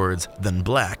harsher words than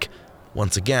black.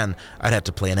 Once again, I'd have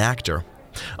to play an actor.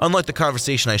 Unlike the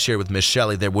conversation I shared with Miss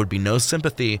Shelley, there would be no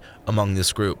sympathy among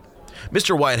this group.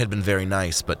 Mr. Wyatt had been very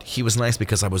nice, but he was nice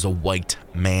because I was a white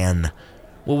man.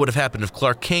 What would have happened if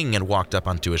Clark King had walked up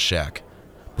onto his shack?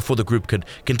 Before the group could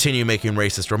continue making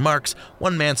racist remarks,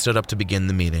 one man stood up to begin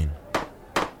the meeting.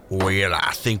 Well,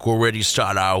 I think we're ready to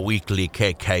start our weekly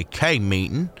KKK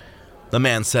meeting, the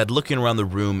man said, looking around the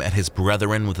room at his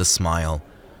brethren with a smile.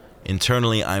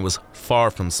 Internally, I was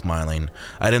far from smiling.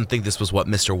 I didn't think this was what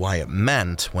Mr. Wyatt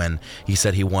meant when he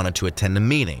said he wanted to attend a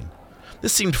meeting.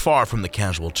 This seemed far from the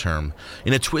casual term,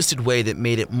 in a twisted way that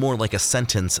made it more like a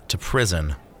sentence to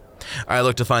prison. I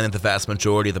looked to find that the vast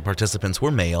majority of the participants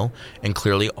were male, and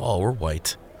clearly all were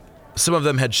white. Some of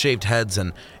them had shaved heads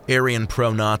and Aryan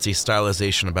pro-Nazi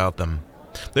stylization about them.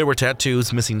 There were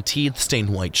tattoos, missing teeth, stained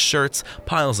white shirts,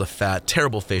 piles of fat,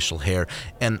 terrible facial hair,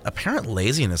 and apparent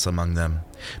laziness among them.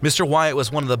 Mr. Wyatt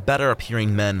was one of the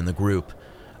better-appearing men in the group.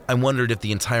 I wondered if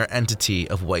the entire entity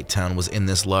of Whitetown was in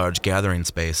this large gathering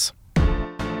space.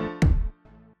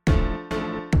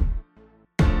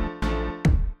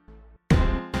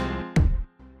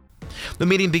 The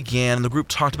meeting began, and the group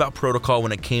talked about protocol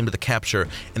when it came to the capture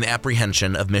and the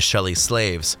apprehension of Miss Shelley's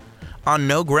slaves. On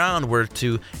no ground were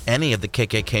to any of the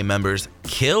KKK members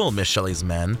kill Miss Shelley's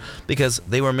men because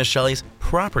they were Miss Shelley's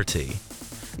property.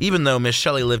 Even though Miss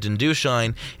Shelley lived in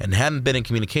Dewshine and hadn't been in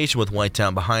communication with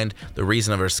Whitetown behind the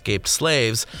reason of her escaped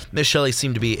slaves, Miss Shelley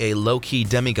seemed to be a low-key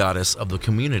demigoddess of the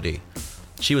community.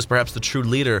 She was perhaps the true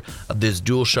leader of this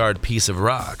dual-shard piece of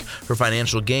rock. Her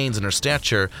financial gains and her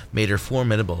stature made her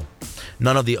formidable.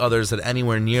 None of the others had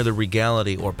anywhere near the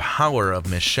regality or power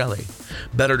of Miss Shelley.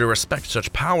 Better to respect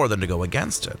such power than to go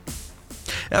against it.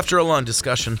 After a long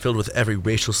discussion filled with every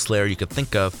racial slur you could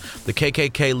think of, the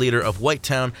KKK leader of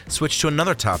Whitetown switched to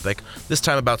another topic, this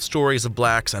time about stories of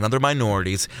blacks and other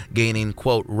minorities gaining,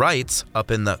 quote, rights up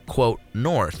in the, quote,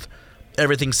 North.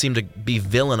 Everything seemed to be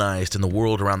villainized in the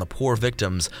world around the poor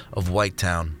victims of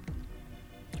Whitetown.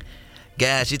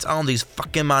 Gosh, it's all these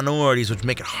fucking minorities which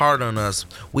make it hard on us.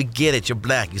 We get it, you're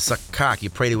black, you suck cock, you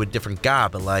pray to a different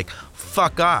god, but like,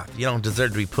 fuck off. You don't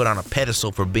deserve to be put on a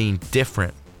pedestal for being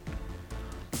different.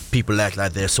 People act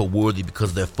like they're so worthy because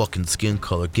of their fucking skin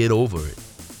color. Get over it.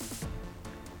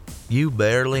 You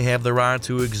barely have the right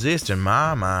to exist in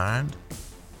my mind.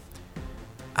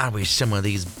 I wish some of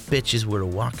these bitches were to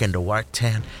walk into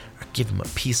Whitetown. I'd give them a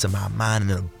piece of my mind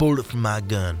and a bullet from my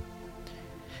gun.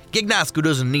 Gignasco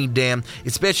doesn't need them,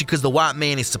 especially because the white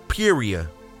man is superior.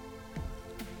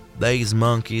 These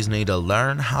monkeys need to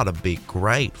learn how to be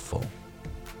grateful.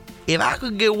 If I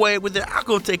could get away with it, I'll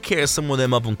go take care of some of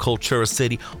them up in Cultura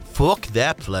City. Fuck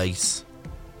that place.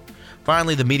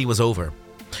 Finally, the meeting was over.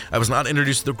 I was not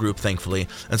introduced to the group, thankfully,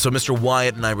 and so Mr.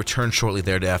 Wyatt and I returned shortly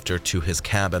thereafter to his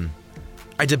cabin.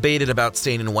 I debated about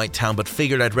staying in Whitetown, but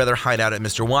figured I'd rather hide out at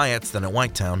Mr. Wyatt's than at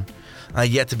Whitetown. I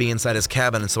had yet to be inside his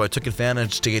cabin, and so I took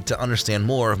advantage to get to understand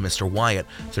more of Mr. Wyatt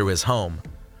through his home.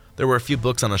 There were a few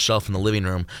books on a shelf in the living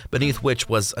room, beneath which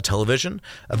was a television,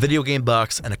 a video game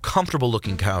box, and a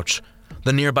comfortable-looking couch.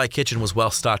 The nearby kitchen was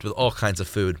well stocked with all kinds of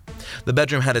food. The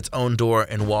bedroom had its own door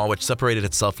and wall which separated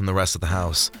itself from the rest of the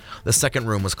house. The second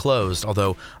room was closed,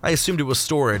 although I assumed it was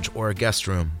storage or a guest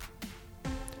room.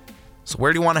 So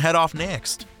where do you want to head off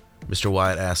next? Mr.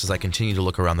 Wyatt asked as I continued to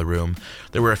look around the room.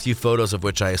 There were a few photos of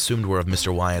which I assumed were of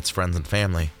Mr. Wyatt's friends and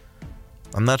family.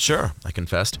 I'm not sure, I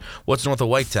confessed. What's north of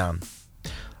Whitetown?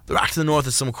 Right to the north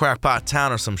is some crackpot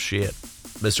town or some shit,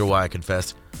 Mr. Wyatt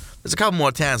confessed. There's a couple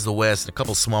more towns to the west and a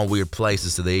couple small weird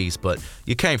places to the east, but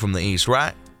you came from the east,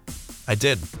 right? I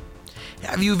did.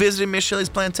 Have you visited Miss Shelley's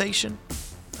plantation?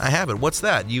 I haven't. What's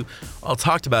that? You all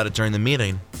talked about it during the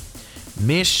meeting.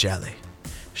 Miss Shelley.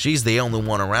 She's the only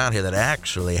one around here that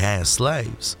actually has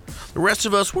slaves. The rest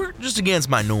of us, we're just against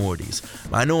minorities.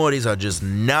 Minorities are just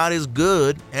not as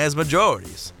good as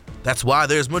majorities. That's why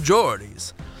there's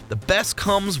majorities. The best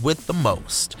comes with the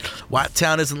most.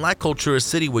 Whitetown isn't like Cultura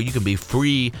City where you can be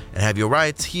free and have your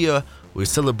rights. Here, we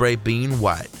celebrate being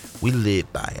white. We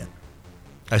live by it.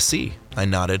 I see, I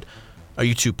nodded. Are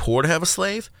you too poor to have a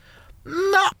slave?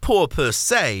 Not poor per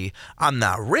se. I'm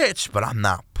not rich, but I'm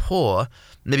not poor.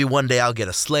 Maybe one day I'll get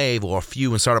a slave or a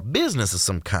few and start a business of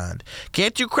some kind.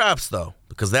 Can't do crops, though,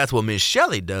 because that's what Miss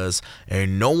Shelley does,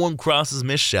 and no one crosses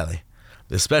Miss Shelley,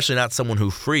 especially not someone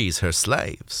who frees her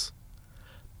slaves.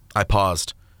 I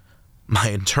paused. My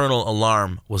internal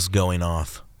alarm was going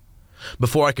off.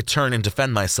 Before I could turn and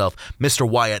defend myself, Mr.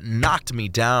 Wyatt knocked me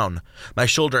down. My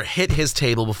shoulder hit his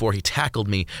table before he tackled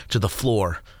me to the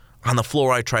floor. On the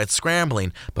floor, I tried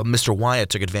scrambling, but Mr. Wyatt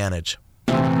took advantage.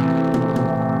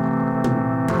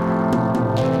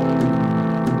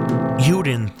 You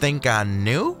didn't think I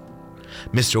knew?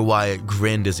 Mr. Wyatt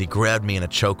grinned as he grabbed me in a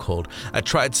chokehold. I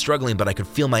tried struggling, but I could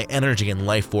feel my energy and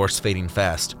life force fading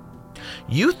fast.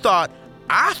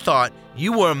 I thought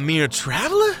you were a mere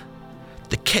traveler?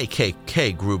 The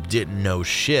KKK group didn't know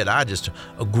shit. I just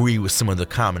agree with some of the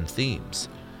common themes.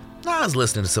 I was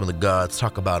listening to some of the guards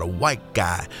talk about a white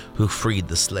guy who freed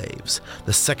the slaves.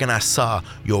 The second I saw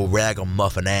your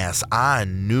ragamuffin ass, I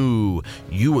knew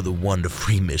you were the one to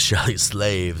free Miss Shelley's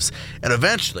slaves. And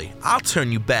eventually, I'll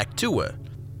turn you back to her.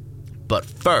 But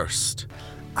first,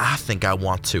 I think I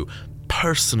want to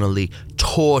personally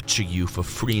torture you for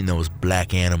freeing those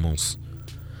black animals.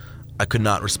 I could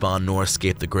not respond nor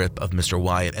escape the grip of Mr.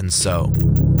 Wyatt, and so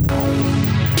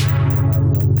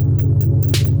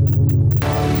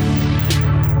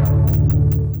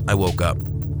I woke up.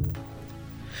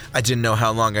 I didn't know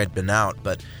how long I'd been out,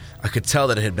 but I could tell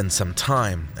that it had been some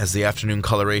time, as the afternoon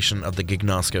coloration of the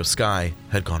Gignosco sky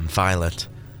had gone violet.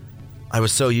 I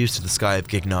was so used to the sky of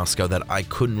Gignosco that I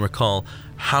couldn't recall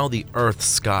how the Earth's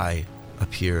sky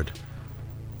appeared.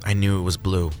 I knew it was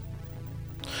blue,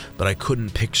 but I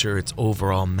couldn't picture its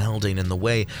overall melding in the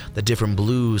way the different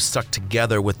blues stuck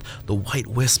together with the white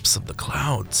wisps of the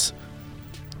clouds.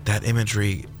 That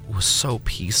imagery was so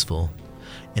peaceful,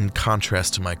 in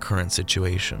contrast to my current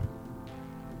situation.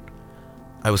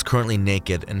 I was currently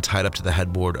naked and tied up to the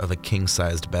headboard of a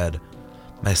king-sized bed.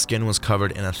 My skin was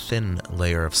covered in a thin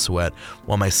layer of sweat,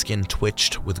 while my skin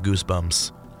twitched with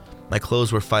goosebumps. My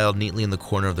clothes were filed neatly in the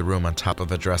corner of the room on top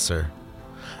of a dresser.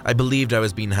 I believed I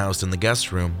was being housed in the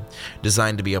guest room,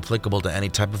 designed to be applicable to any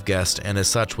type of guest, and as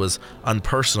such was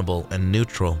unpersonable and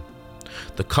neutral.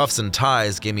 The cuffs and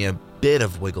ties gave me a bit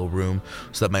of wiggle room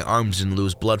so that my arms didn't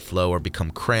lose blood flow or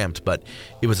become cramped, but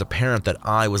it was apparent that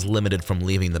I was limited from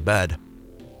leaving the bed.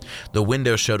 The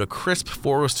window showed a crisp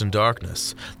forest and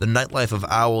darkness. The nightlife of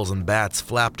owls and bats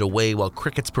flapped away while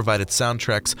crickets provided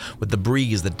soundtracks with the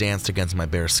breeze that danced against my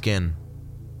bare skin.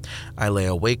 I lay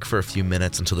awake for a few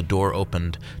minutes until the door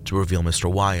opened to reveal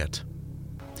Mr. Wyatt.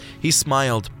 He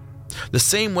smiled, the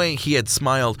same way he had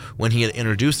smiled when he had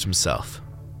introduced himself.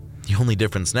 The only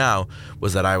difference now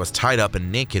was that I was tied up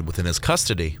and naked within his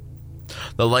custody.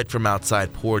 The light from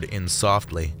outside poured in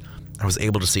softly. I was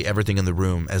able to see everything in the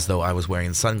room as though I was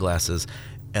wearing sunglasses,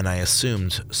 and I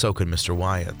assumed so could Mr.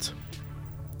 Wyatt.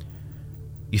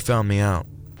 You found me out,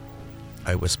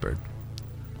 I whispered.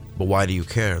 But why do you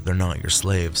care? They're not your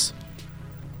slaves.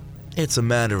 It's a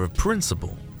matter of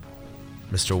principle,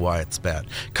 Mr. Wyatt spat.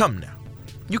 Come now.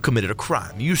 You committed a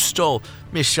crime. You stole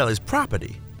Miss Shelley's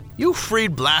property. You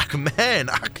freed black men.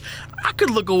 I could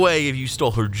look away if you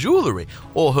stole her jewelry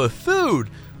or her food,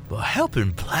 but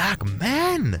helping black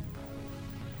men?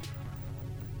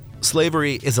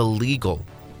 Slavery is illegal.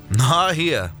 Not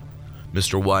here.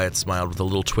 Mr. Wyatt smiled with a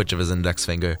little twitch of his index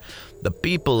finger. The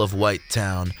people of White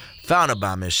Town, founded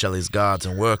by Miss Shelley's guards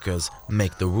and workers,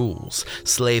 make the rules.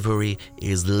 Slavery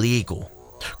is legal.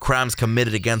 Crimes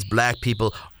committed against black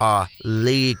people are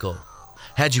legal.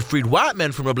 Had you freed white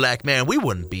men from a black man, we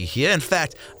wouldn't be here. In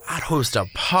fact, I'd host a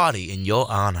party in your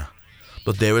honor.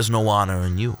 But there is no honor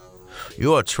in you.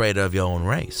 You're a traitor of your own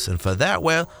race, and for that,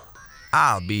 well,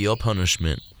 I'll be your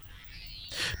punishment.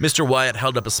 Mr. Wyatt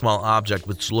held up a small object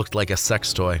which looked like a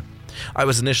sex toy. I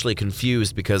was initially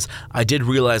confused because I did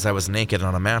realize I was naked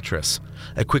on a mattress.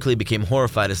 I quickly became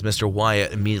horrified as Mr.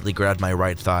 Wyatt immediately grabbed my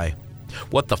right thigh.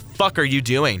 What the fuck are you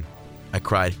doing? I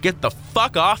cried. Get the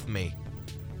fuck off me!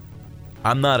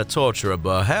 I'm not a torturer,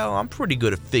 but hell, I'm pretty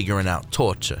good at figuring out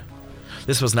torture.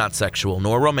 This was not sexual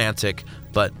nor romantic,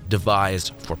 but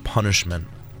devised for punishment.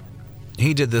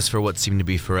 He did this for what seemed to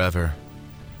be forever.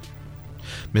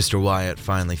 Mr. Wyatt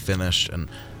finally finished, and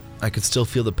I could still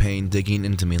feel the pain digging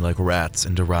into me like rats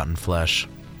into rotten flesh.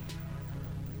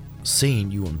 Seeing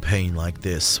you in pain like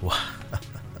this,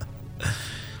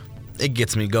 it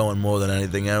gets me going more than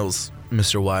anything else.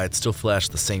 Mr. Wyatt still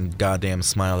flashed the same goddamn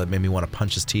smile that made me want to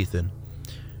punch his teeth in.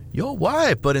 You're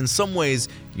white, but in some ways,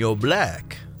 you're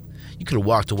black. You could have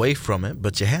walked away from it,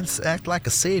 but you had to act like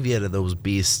a savior to those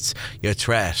beasts. You're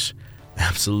trash.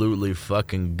 Absolutely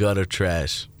fucking gutter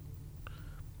trash.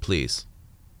 Please,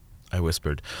 I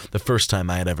whispered, the first time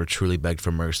I had ever truly begged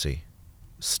for mercy.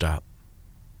 Stop.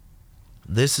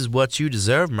 This is what you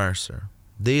deserve, Mercer.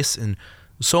 This and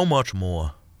so much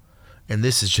more. And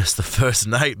this is just the first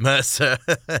night, Mercer.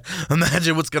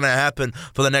 Imagine what's going to happen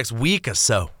for the next week or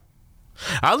so.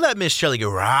 I'll let Miss Shelley get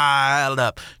riled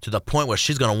up to the point where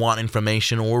she's going to want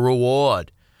information or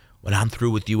reward. When I'm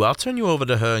through with you, I'll turn you over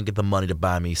to her and get the money to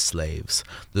buy me slaves.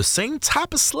 The same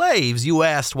type of slaves you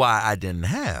asked why I didn't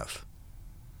have.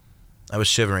 I was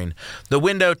shivering. The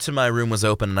window to my room was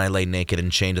open and I lay naked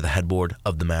and chained to the headboard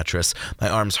of the mattress. My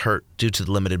arms hurt due to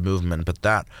the limited movement, but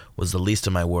that was the least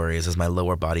of my worries as my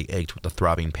lower body ached with the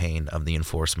throbbing pain of the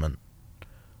enforcement.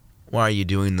 Why are you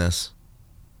doing this?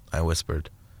 I whispered.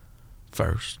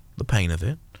 First, the pain of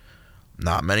it.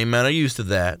 Not many men are used to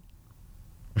that.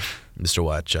 Mr.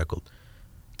 Wyatt chuckled.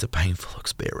 It's a painful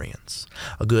experience.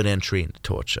 A good entry into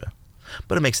torture.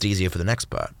 But it makes it easier for the next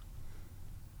part.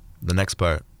 The next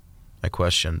part? I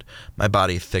questioned, my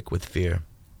body thick with fear.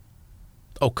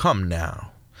 Oh, come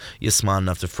now. You're smart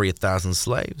enough to free 1,000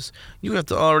 slaves. You have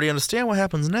to already understand what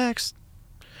happens next.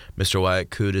 Mr.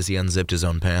 Wyatt cooed as he unzipped his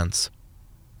own pants.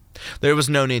 There was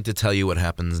no need to tell you what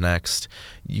happens next.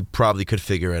 You probably could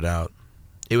figure it out.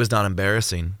 It was not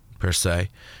embarrassing, per se.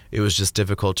 It was just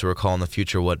difficult to recall in the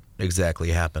future what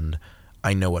exactly happened.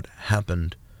 I know what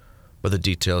happened, but the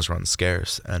details run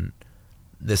scarce, and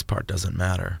this part doesn't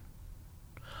matter.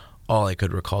 All I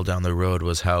could recall down the road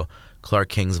was how Clark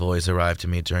King's voice arrived to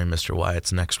me during Mr.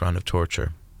 Wyatt's next round of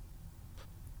torture.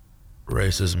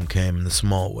 Racism came in the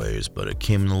small ways, but it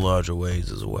came in the larger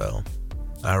ways as well.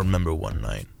 I remember one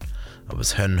night, I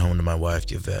was heading home to my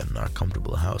wife Yvette in our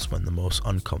comfortable house when the most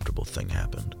uncomfortable thing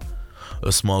happened.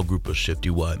 A small group of shifty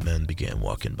white men began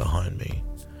walking behind me.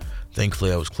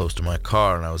 Thankfully, I was close to my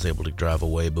car and I was able to drive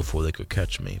away before they could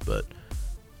catch me, but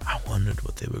I wondered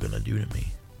what they were going to do to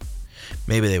me.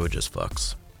 Maybe they were just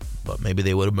fucks, but maybe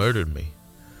they would have murdered me.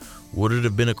 Would it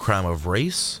have been a crime of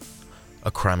race?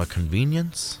 A crime of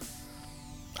convenience?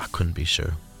 I couldn't be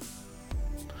sure.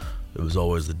 There was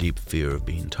always the deep fear of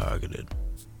being targeted.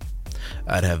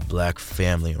 I'd have black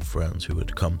family and friends who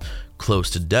would come close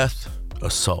to death,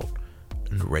 assault,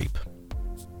 and rape.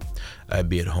 I'd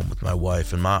be at home with my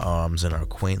wife in my arms in our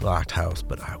quaint locked house,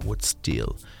 but I would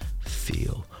still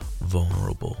feel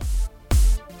vulnerable.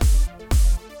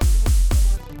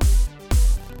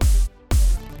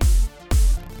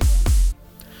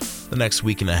 The next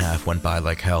week and a half went by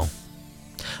like hell.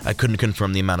 I couldn't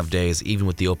confirm the amount of days, even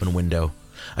with the open window.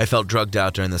 I felt drugged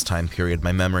out during this time period,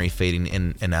 my memory fading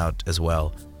in and out as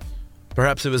well.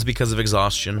 Perhaps it was because of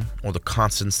exhaustion, or the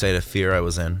constant state of fear I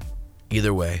was in.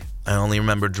 Either way, I only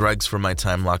remember drugs from my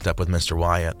time locked up with Mr.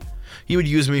 Wyatt. He would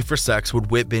use me for sex, would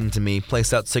whip into me,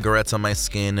 place out cigarettes on my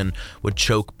skin, and would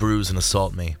choke, bruise, and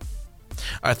assault me.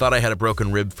 I thought I had a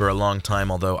broken rib for a long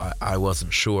time, although I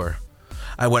wasn't sure.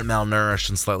 I went malnourished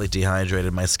and slightly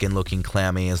dehydrated, my skin looking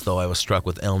clammy as though I was struck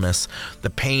with illness. The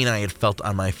pain I had felt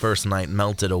on my first night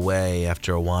melted away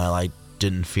after a while. I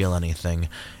didn't feel anything,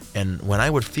 and when I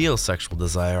would feel sexual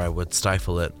desire, I would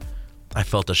stifle it. I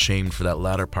felt ashamed for that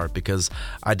latter part because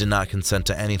I did not consent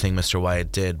to anything Mr.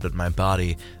 Wyatt did, but my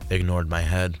body ignored my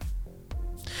head.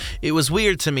 It was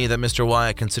weird to me that Mr.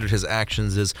 Wyatt considered his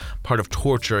actions as part of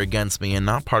torture against me and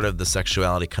not part of the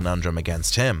sexuality conundrum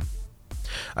against him.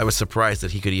 I was surprised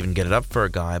that he could even get it up for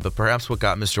a guy, but perhaps what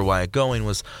got Mr. Wyatt going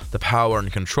was the power and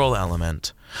control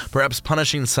element. Perhaps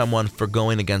punishing someone for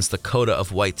going against the coda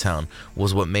of Whitetown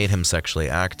was what made him sexually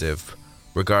active.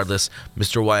 Regardless,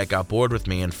 Mr. Wyatt got bored with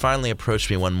me and finally approached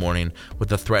me one morning with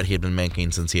the threat he had been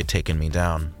making since he had taken me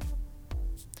down.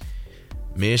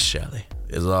 Miss Shelley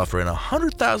is offering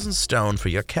 100,000 stone for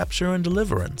your capture and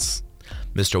deliverance.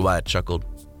 Mr. Wyatt chuckled.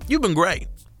 You've been great,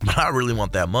 but I really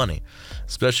want that money.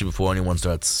 Especially before anyone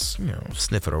starts,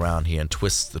 sniffing around here and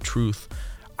twists the truth.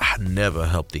 I'd never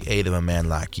help the aid of a man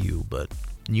like you, but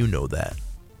you know that.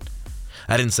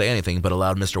 I didn't say anything, but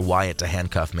allowed Mr. Wyatt to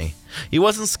handcuff me. He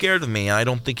wasn't scared of me, and I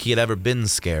don't think he had ever been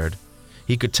scared.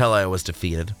 He could tell I was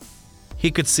defeated. He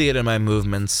could see it in my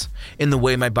movements, in the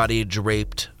way my body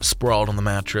draped, sprawled on the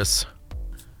mattress.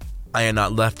 I had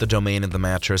not left the domain of the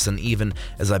mattress, and even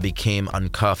as I became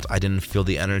uncuffed, I didn't feel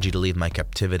the energy to leave my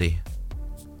captivity.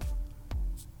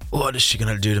 What is she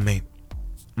gonna do to me?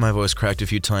 My voice cracked a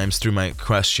few times through my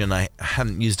question. I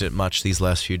hadn't used it much these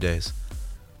last few days.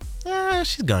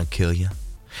 She's gonna kill you.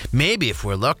 Maybe if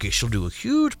we're lucky, she'll do a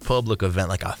huge public event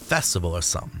like a festival or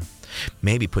something.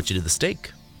 Maybe put you to the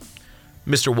stake.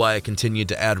 Mr. Wyatt continued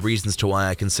to add reasons to why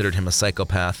I considered him a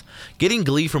psychopath. Getting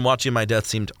glee from watching my death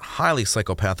seemed highly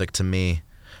psychopathic to me.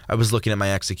 I was looking at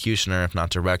my executioner, if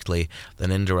not directly,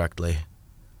 then indirectly.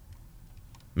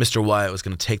 Mr. Wyatt was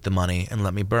going to take the money and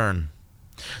let me burn.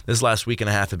 This last week and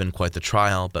a half had been quite the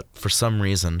trial, but for some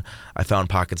reason, I found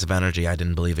pockets of energy I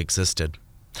didn't believe existed.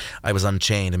 I was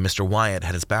unchained, and Mr. Wyatt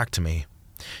had his back to me.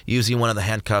 Using one of the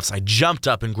handcuffs, I jumped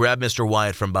up and grabbed Mr.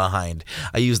 Wyatt from behind.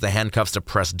 I used the handcuffs to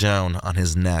press down on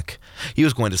his neck. He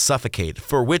was going to suffocate,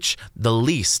 for which the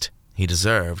least he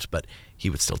deserved, but he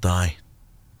would still die.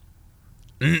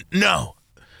 No!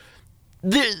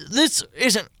 This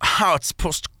isn't how it's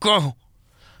supposed to go,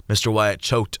 Mr. Wyatt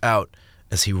choked out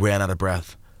as he ran out of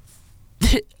breath.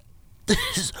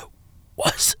 This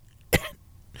was it.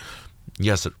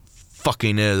 Yes, it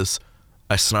fucking is,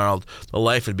 I snarled. The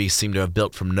life in me seemed to have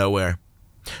built from nowhere.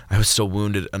 I was still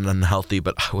wounded and unhealthy,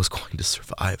 but I was going to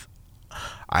survive.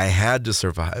 I had to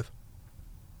survive.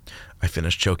 I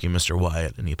finished choking Mr.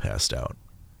 Wyatt, and he passed out.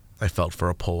 I felt for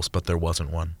a pulse, but there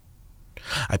wasn't one.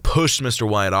 I pushed Mr.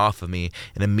 Wyatt off of me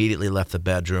and immediately left the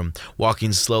bedroom,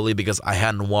 walking slowly because I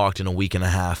hadn't walked in a week and a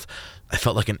half. I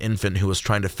felt like an infant who was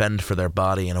trying to fend for their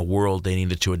body in a world they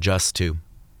needed to adjust to.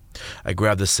 I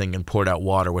grabbed the sink and poured out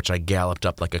water, which I galloped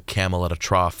up like a camel at a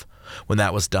trough. When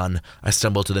that was done, I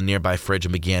stumbled to the nearby fridge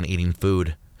and began eating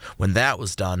food. When that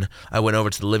was done, I went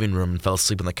over to the living room and fell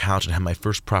asleep on the couch and had my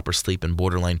first proper sleep in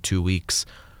borderline 2 weeks.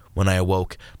 When I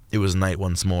awoke, it was night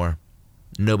once more.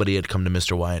 Nobody had come to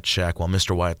Mr. Wyatt's shack while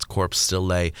Mr. Wyatt's corpse still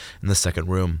lay in the second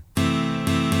room.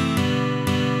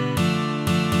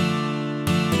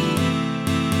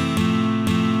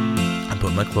 I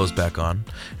put my clothes back on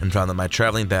and found that my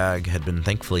traveling bag had been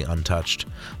thankfully untouched.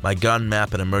 My gun,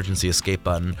 map, and emergency escape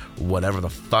button, whatever the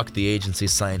fuck the agency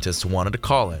scientists wanted to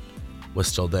call it, was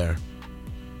still there.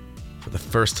 For the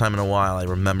first time in a while, I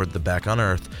remembered that back on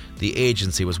Earth, the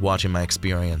agency was watching my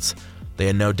experience. They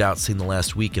had no doubt seen the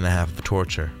last week and a half of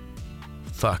torture.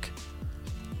 Fuck.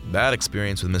 That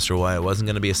experience with Mr. Wyatt wasn't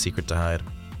going to be a secret to hide.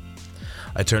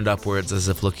 I turned upwards as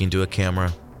if looking to a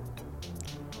camera.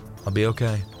 I'll be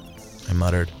okay, I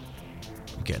muttered.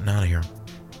 I'm getting out of here.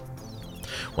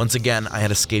 Once again, I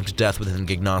had escaped death within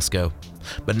Gignosco.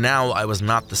 But now I was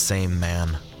not the same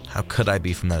man. How could I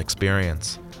be from that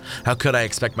experience? How could I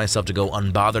expect myself to go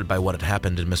unbothered by what had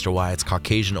happened in Mr. Wyatt's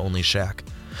Caucasian-only shack?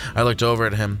 I looked over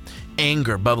at him,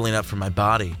 anger bubbling up from my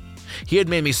body. He had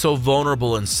made me so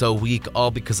vulnerable and so weak, all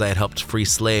because I had helped free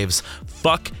slaves.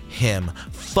 Fuck him,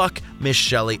 fuck Miss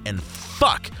Shelley, and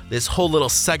fuck this whole little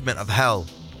segment of hell.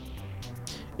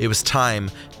 It was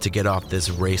time to get off this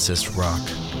racist rock.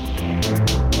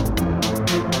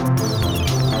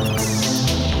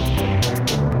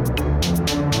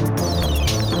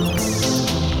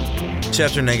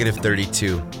 Chapter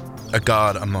 -32, A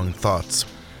God Among Thoughts.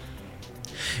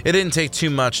 It didn't take too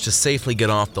much to safely get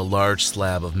off the large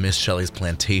slab of Miss Shelley's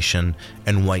plantation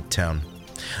in Whitetown.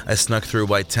 I snuck through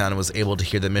Whitetown and was able to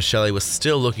hear that Miss Shelley was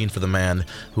still looking for the man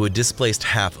who had displaced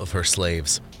half of her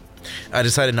slaves. I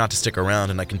decided not to stick around,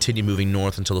 and I continued moving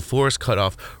north until the forest cut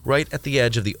off right at the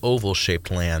edge of the oval-shaped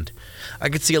land. I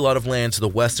could see a lot of land to the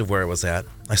west of where it was at.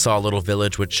 I saw a little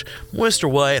village, which Mr.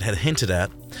 Wyatt had hinted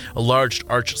at, a large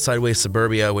arched sideways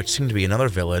suburbia, which seemed to be another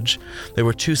village. There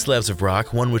were 2 slabs of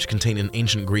rock, one which contained an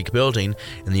ancient Greek building,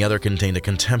 and the other contained a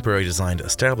contemporary designed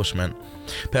establishment.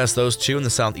 Past those 2, in the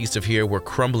southeast of here, were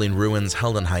crumbling ruins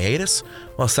held in hiatus,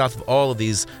 while south of all of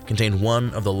these contained one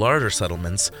of the larger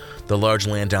settlements. The large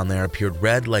land down there appeared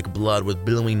red like blood with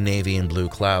billowing navy and blue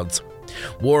clouds.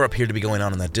 War appeared to be going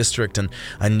on in that district, and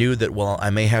I knew that while I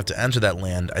may have to enter that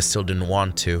land, I still didn't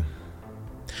want to.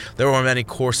 There were many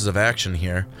courses of action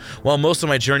here. While most of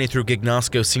my journey through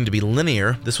Gignosco seemed to be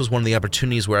linear, this was one of the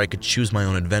opportunities where I could choose my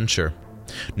own adventure.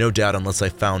 No doubt, unless I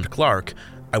found Clark,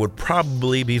 I would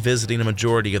probably be visiting a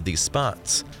majority of these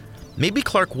spots. Maybe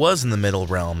Clark was in the Middle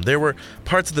Realm. There were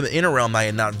parts of the Inner Realm I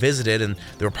had not visited, and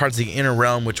there were parts of the Inner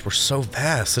Realm which were so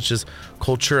vast, such as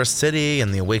Cultura City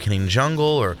and the Awakening Jungle,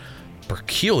 or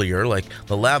peculiar, like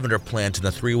the Lavender Plant in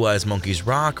the Three Wise Monkeys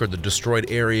Rock or the destroyed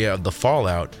area of the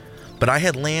Fallout. But I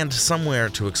had land somewhere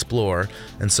to explore,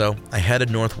 and so I headed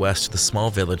northwest to the small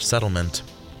village settlement.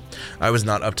 I was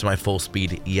not up to my full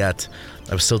speed yet.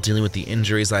 I was still dealing with the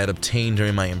injuries I had obtained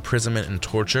during my imprisonment and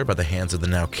torture by the hands of the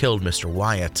now killed Mr.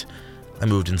 Wyatt. I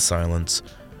moved in silence,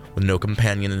 with no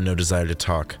companion and no desire to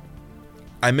talk.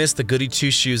 I missed the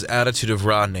goody-two-shoes attitude of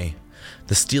Rodney,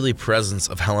 the steely presence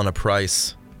of Helena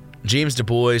Price. James Du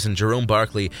Bois and Jerome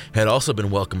Barkley had also been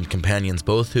welcomed companions,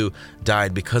 both who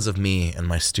died because of me and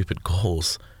my stupid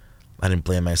goals. I didn't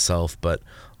blame myself, but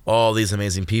all these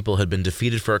amazing people had been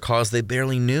defeated for a cause they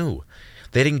barely knew.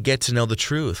 They didn't get to know the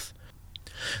truth.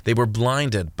 They were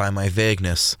blinded by my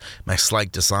vagueness, my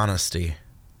slight dishonesty.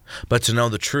 But to know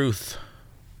the truth,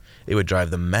 it would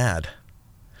drive them mad.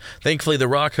 Thankfully, the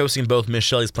rock hosting both Miss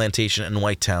Shelley's plantation and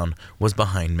Whitetown was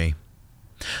behind me.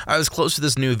 I was close to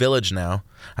this new village now.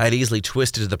 I had easily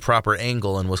twisted to the proper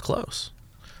angle and was close.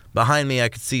 Behind me, I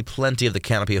could see plenty of the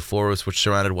canopy of forest which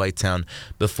surrounded Whitetown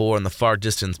before in the far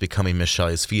distance becoming Miss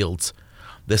Shelley's fields.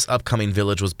 This upcoming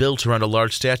village was built around a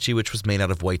large statue which was made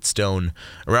out of white stone.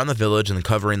 Around the village and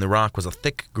covering the rock was a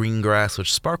thick green grass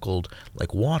which sparkled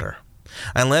like water.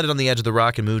 I landed on the edge of the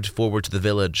rock and moved forward to the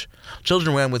village.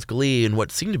 Children ran with glee in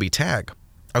what seemed to be tag.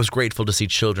 I was grateful to see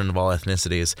children of all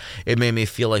ethnicities. It made me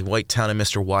feel like Whitetown and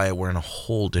Mr. Wyatt were in a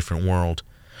whole different world.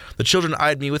 The children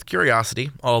eyed me with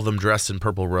curiosity, all of them dressed in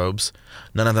purple robes.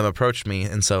 None of them approached me,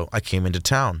 and so I came into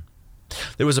town.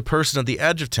 There was a person at the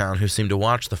edge of town who seemed to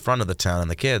watch the front of the town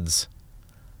and the kids.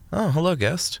 "Oh, hello,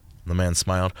 guest." The man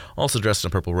smiled, also dressed in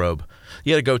a purple robe.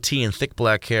 He had a goatee and thick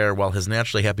black hair, while his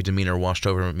naturally happy demeanor washed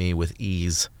over me with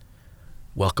ease.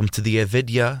 "Welcome to the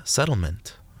Avidya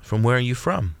settlement. From where are you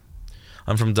from?"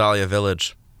 "I'm from Dahlia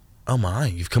Village." "Oh my,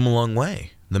 you've come a long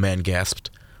way," the man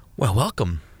gasped. "Well,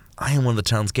 welcome. I am one of the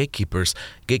town's gatekeepers,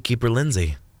 Gatekeeper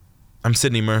Lindsay." "I'm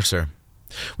Sidney Mercer."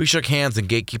 We shook hands and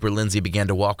Gatekeeper Lindsay began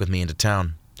to walk with me into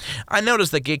town. I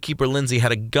noticed that Gatekeeper Lindsay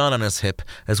had a gun on his hip,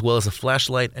 as well as a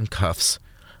flashlight and cuffs.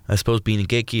 I suppose being a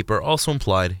gatekeeper also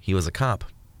implied he was a cop.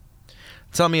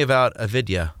 "Tell me about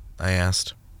Avidya," I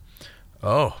asked.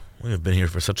 "Oh, we have been here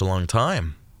for such a long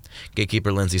time."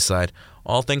 Gatekeeper Lindsay sighed.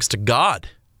 "All thanks to God."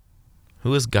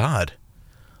 "Who is God?"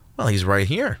 "Well, he's right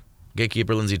here."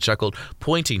 Gatekeeper Lindsay chuckled,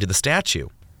 pointing to the statue.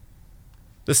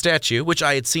 The statue, which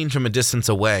I had seen from a distance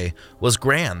away, was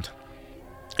grand.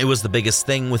 It was the biggest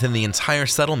thing within the entire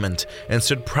settlement and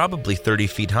stood probably 30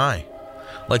 feet high.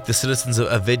 Like the citizens of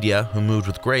Avidya, who moved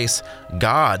with grace,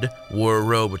 God wore a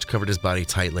robe which covered his body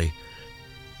tightly.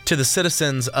 To the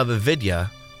citizens of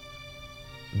Avidya,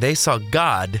 they saw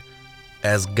God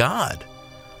as God.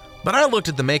 But I looked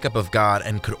at the makeup of God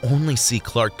and could only see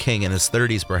Clark King in his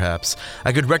 30s, perhaps.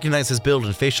 I could recognize his build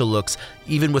and facial looks,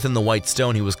 even within the white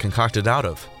stone he was concocted out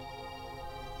of.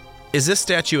 "Is this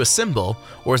statue a symbol,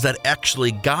 or is that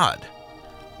actually God?"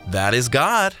 "That is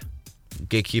God."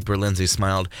 Gatekeeper Lindsay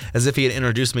smiled, as if he had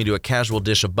introduced me to a casual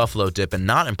dish of buffalo dip and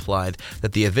not implied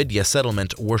that the Avidya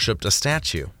settlement worshipped a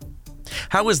statue.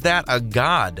 "How is that a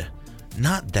god?"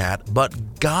 "Not that,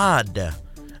 but God."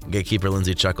 Gatekeeper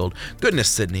Lindsay chuckled. "Goodness,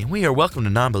 Sidney, we are welcome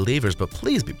to non-believers, but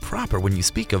please be proper when you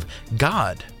speak of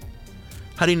God."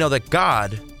 "How do you know that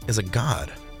God is a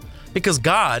god?" "Because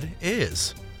God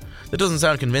is." "That doesn't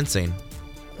sound convincing."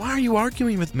 "Why are you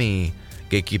arguing with me?"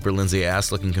 Gatekeeper Lindsay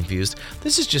asked, looking confused.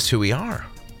 "This is just who we are."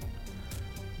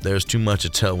 There's too much to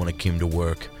tell when it came to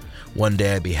work. One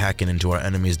day I'd be hacking into our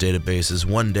enemies' databases.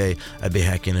 One day I'd be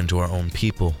hacking into our own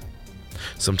people.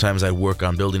 Sometimes I'd work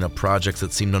on building up projects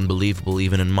that seemed unbelievable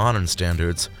even in modern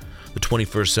standards. The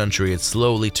 21st century had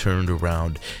slowly turned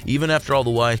around, even after all the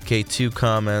YK2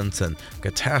 comments and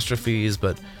catastrophes,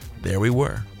 but there we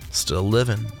were, still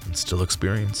living and still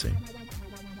experiencing.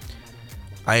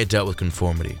 I had dealt with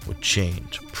conformity, with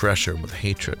change, pressure, with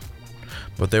hatred.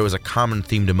 But there was a common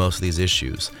theme to most of these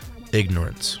issues: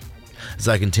 ignorance. As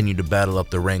I continued to battle up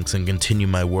the ranks and continue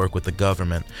my work with the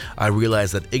government, I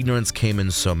realized that ignorance came in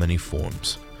so many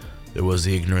forms. There was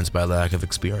the ignorance by lack of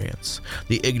experience,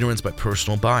 the ignorance by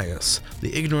personal bias,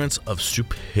 the ignorance of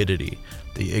stupidity,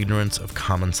 the ignorance of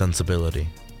common sensibility.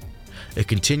 It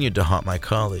continued to haunt my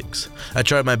colleagues. I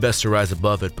tried my best to rise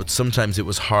above it, but sometimes it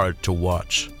was hard to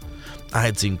watch. I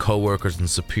had seen coworkers and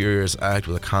superiors act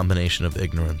with a combination of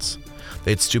ignorance.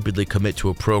 They'd stupidly commit to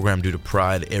a program due to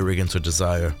pride, arrogance, or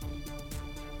desire.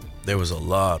 There was a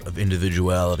lot of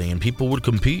individuality and people would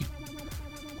compete.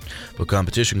 But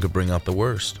competition could bring out the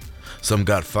worst. Some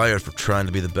got fired for trying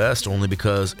to be the best only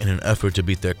because, in an effort to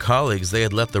beat their colleagues, they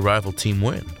had let the rival team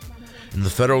win. In the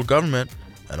federal government,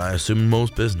 and I assume in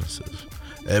most businesses,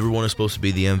 everyone is supposed to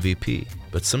be the MVP.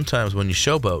 But sometimes when you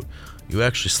showboat, you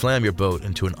actually slam your boat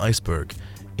into an iceberg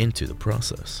into the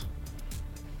process.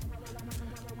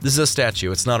 This is a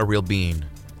statue, it's not a real being.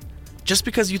 Just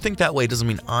because you think that way doesn't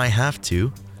mean I have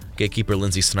to. Gatekeeper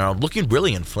Lindsay snarled, looking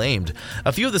really inflamed.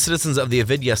 A few of the citizens of the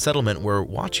Avidya settlement were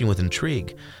watching with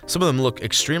intrigue. Some of them looked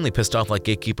extremely pissed off like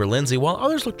Gatekeeper Lindsay, while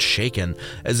others looked shaken,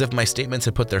 as if my statements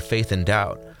had put their faith in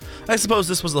doubt. I suppose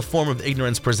this was the form of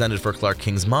ignorance presented for Clark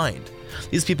King's mind.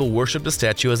 These people worshipped a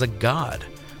statue as a god.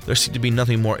 There seemed to be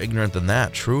nothing more ignorant than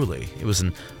that, truly. It was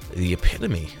the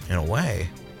epitome, in a way.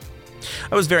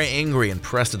 I was very angry and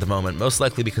pressed at the moment, most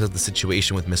likely because of the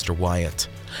situation with Mr. Wyatt.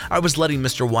 I was letting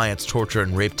Mr. Wyatt's torture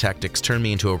and rape tactics turn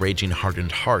me into a raging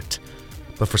hardened heart.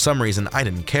 But for some reason, I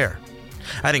didn't care.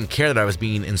 I didn't care that I was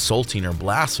being insulting or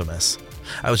blasphemous.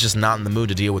 I was just not in the mood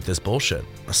to deal with this bullshit,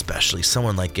 especially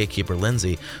someone like Gatekeeper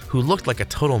Lindsay, who looked like a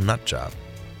total nutjob.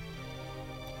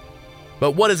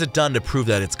 But what has it done to prove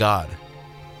that it's God?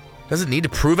 Does it need to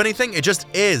prove anything? It just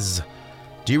is.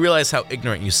 Do you realize how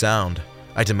ignorant you sound?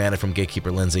 I demanded from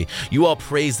Gatekeeper Lindsay. You all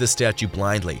praise this statue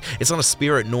blindly. It's not a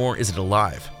spirit, nor is it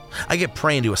alive. I get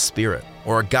praying to a spirit,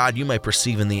 or a god you might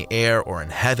perceive in the air or in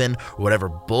heaven, or whatever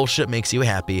bullshit makes you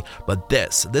happy, but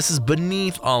this is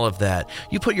beneath all of that.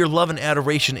 You put your love and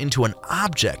adoration into an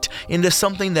object, into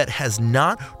something that has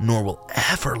not, nor will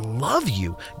ever love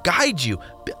you, guide you,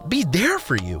 be there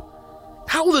for you.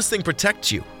 How will this thing protect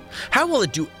you? How will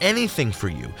it do anything for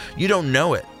you? You don't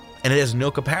know it, and it has no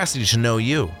capacity to know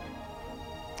you.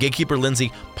 Gatekeeper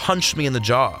Lindsay punched me in the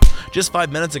jaw. Just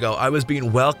 5 minutes ago, I was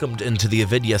being welcomed into the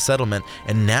Avidya settlement,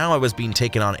 and now I was being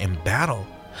taken on in battle.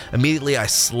 Immediately, I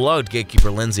slugged Gatekeeper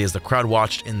Lindsay as the crowd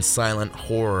watched in silent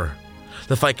horror.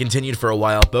 The fight continued for a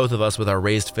while, both of us with our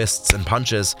raised fists and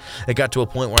punches. It got to a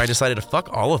point where I decided to fuck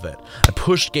all of it. I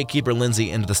pushed Gatekeeper Lindsay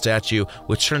into the statue,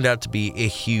 which turned out to be a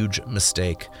huge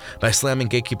mistake. By slamming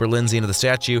Gatekeeper Lindsay into the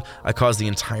statue, I caused the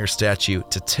entire statue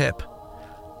to tip.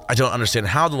 I don't understand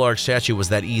how the large statue was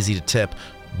that easy to tip,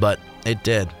 but it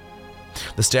did.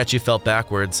 The statue fell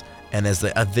backwards, and as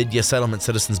the Avidya settlement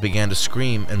citizens began to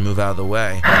scream and move out of the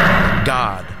way,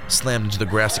 God slammed into the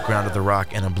grassy ground of the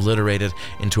rock and obliterated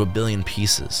into a billion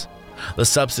pieces. The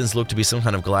substance looked to be some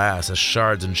kind of glass, as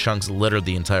shards and chunks littered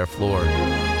the entire floor.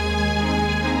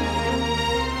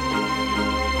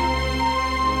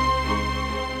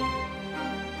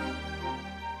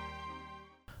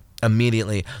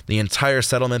 Immediately, the entire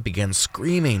settlement began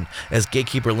screaming as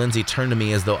Gatekeeper Lindsay turned to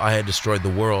me as though I had destroyed the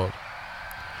world.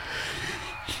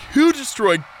 You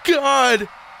destroyed God!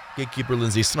 Gatekeeper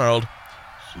Lindsay snarled.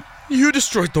 You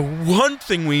destroyed the one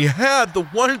thing we had, the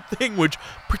one thing which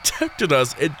protected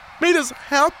us. It made us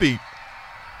happy.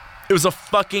 It was a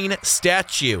fucking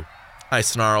statue, I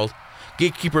snarled.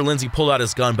 Gatekeeper Lindsay pulled out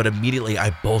his gun, but immediately I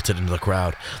bolted into the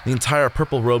crowd. The entire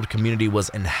purple-robed community was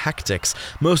in hectics.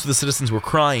 Most of the citizens were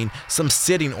crying, some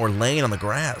sitting or laying on the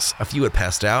grass. A few had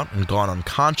passed out and gone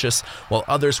unconscious, while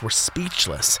others were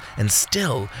speechless and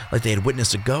still, like they had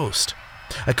witnessed a ghost.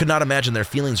 I could not imagine their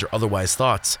feelings or otherwise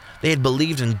thoughts. They had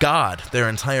believed in God their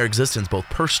entire existence, both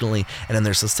personally and in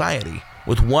their society.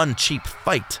 With one cheap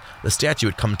fight, the statue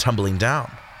had come tumbling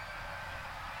down.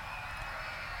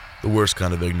 The worst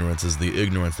kind of ignorance is the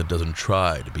ignorance that doesn't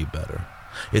try to be better.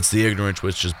 It's the ignorance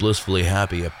which is blissfully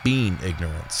happy at being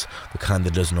ignorance, the kind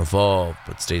that doesn't evolve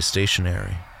but stays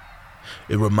stationary.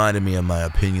 It reminded me of my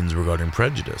opinions regarding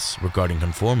prejudice, regarding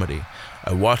conformity.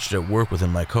 I watched it at work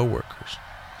within my coworkers.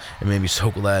 It made me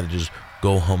so glad to just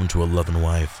go home to a loving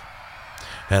wife.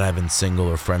 Had I been single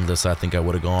or friendless, I think I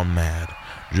would have gone mad,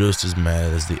 just as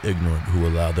mad as the ignorant who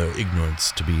allow their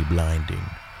ignorance to be blinding.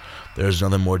 There is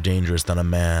nothing more dangerous than a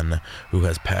man who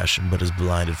has passion but is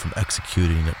blinded from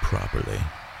executing it properly.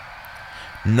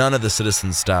 None of the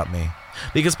citizens stopped me,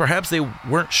 because perhaps they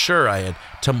weren't sure I had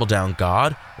tumbled down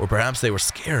God, or perhaps they were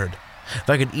scared. If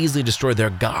I could easily destroy their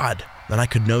God, then I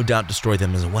could no doubt destroy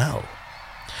them as well.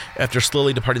 After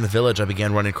slowly departing the village, I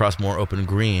began running across more open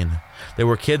green. There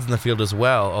were kids in the field as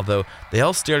well, although they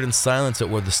all stared in silence at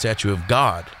where the statue of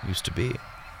God used to be.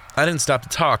 I didn't stop to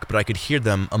talk, but I could hear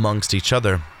them amongst each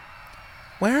other.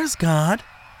 Where is God?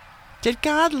 Did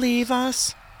God leave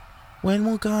us? When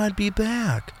will God be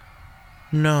back?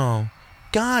 No,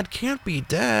 God can't be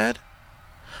dead.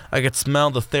 I could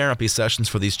smell the therapy sessions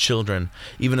for these children,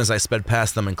 even as I sped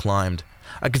past them and climbed.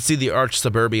 I could see the arched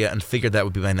suburbia and figured that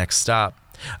would be my next stop.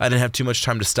 I didn't have too much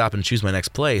time to stop and choose my next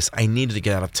place. I needed to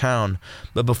get out of town.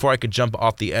 But before I could jump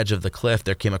off the edge of the cliff,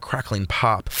 there came a crackling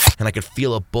pop, and I could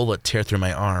feel a bullet tear through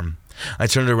my arm. I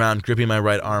turned around, gripping my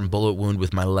right arm bullet wound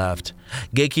with my left.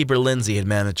 Gatekeeper Lindsay had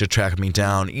managed to track me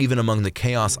down, even among the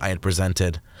chaos I had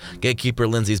presented. Gatekeeper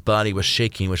Lindsay's body was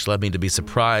shaking, which led me to be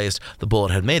surprised the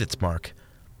bullet had made its mark.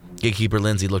 Gatekeeper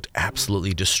Lindsay looked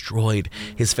absolutely destroyed,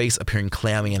 his face appearing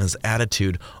clammy and his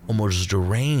attitude almost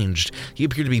deranged. He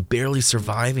appeared to be barely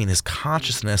surviving, his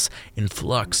consciousness in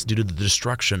flux due to the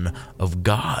destruction of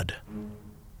God.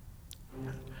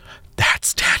 That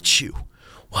statue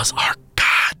was our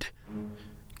God,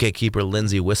 Gatekeeper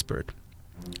Lindsay whispered,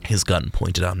 his gun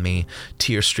pointed at me,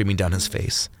 tears streaming down his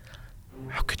face.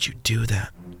 How could you do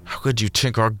that? How could you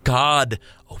take our God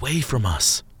away from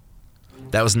us?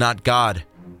 That was not God,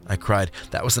 I cried.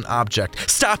 That was an object.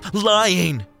 Stop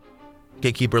lying!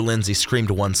 Gatekeeper Lindsay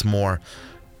screamed once more.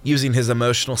 Using his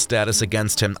emotional status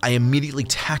against him, I immediately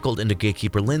tackled into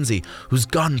Gatekeeper Lindsay, whose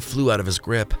gun flew out of his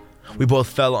grip. We both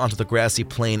fell onto the grassy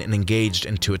plain and engaged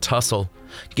into a tussle.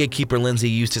 Gatekeeper Lindsay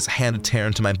used his hand to tear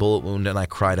into my bullet wound, and I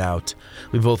cried out.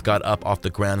 We both got up off the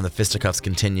ground and the fisticuffs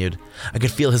continued. I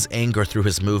could feel his anger through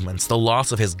his movements, the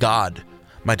loss of his god,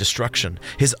 my destruction,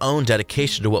 his own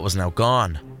dedication to what was now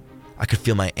gone. I could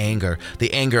feel my anger,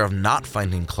 the anger of not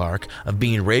finding Clark, of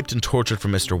being raped and tortured for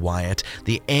Mr. Wyatt,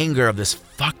 the anger of this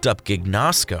fucked up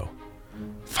Gignosco.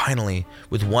 Finally,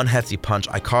 with one hefty punch,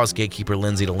 I caused Gatekeeper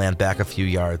Lindsay to land back a few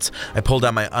yards. I pulled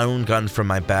out my own gun from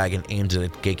my bag and aimed it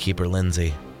at Gatekeeper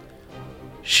Lindsay.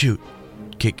 "Shoot,"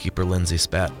 Gatekeeper Lindsay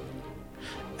spat.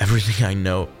 "Everything I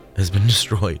know has been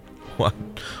destroyed.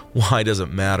 Why does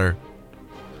it matter?"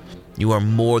 "You are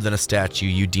more than a statue,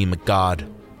 you deem a god,"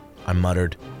 I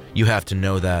muttered. "You have to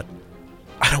know that."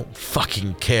 "I don't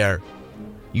fucking care."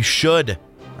 "You should,"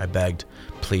 I begged.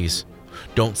 "Please.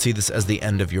 Don't see this as the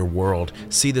end of your world.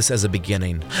 See this as a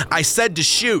beginning." "I said to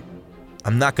shoot!"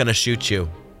 "I'm not gonna shoot you."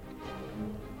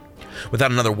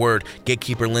 Without another word,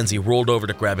 Gatekeeper Lindsay rolled over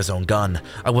to grab his own gun.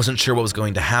 I wasn't sure what was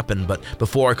going to happen, but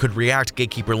before I could react,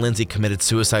 Gatekeeper Lindsay committed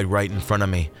suicide right in front of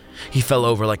me. He fell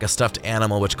over like a stuffed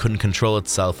animal which couldn't control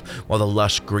itself, while the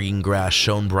lush green grass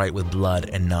shone bright with blood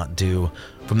and not dew.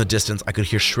 From the distance, I could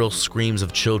hear shrill screams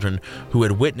of children who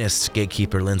had witnessed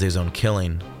Gatekeeper Lindsay's own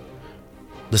killing.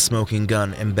 The smoking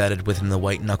gun embedded within the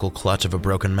white-knuckle clutch of a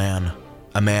broken man.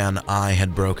 A man I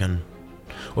had broken.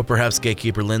 Or perhaps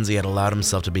Gatekeeper Lindsay had allowed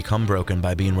himself to become broken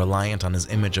by being reliant on his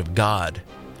image of God.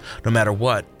 No matter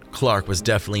what, Clark was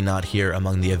definitely not here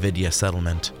among the Avidia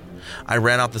settlement. I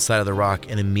ran out the side of the rock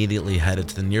and immediately headed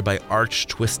to the nearby Arch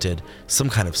Twisted, some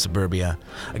kind of suburbia.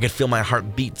 I could feel my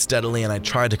heart beat steadily and I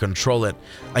tried to control it.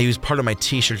 I used part of my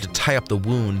t-shirt to tie up the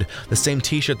wound, the same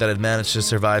t-shirt that had managed to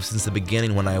survive since the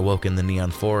beginning when I awoke in the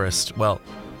Neon Forest. Well,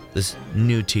 this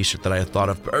new t-shirt that I had thought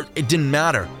of, it didn't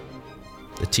matter.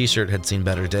 The t-shirt had seen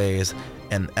better days,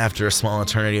 and after a small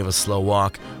eternity of a slow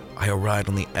walk, I arrived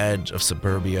on the edge of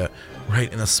suburbia,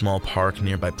 right in a small park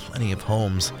nearby plenty of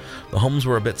homes. The homes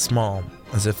were a bit small,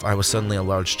 as if I was suddenly a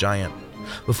large giant.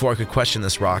 Before I could question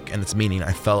this rock and its meaning,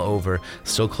 I fell over,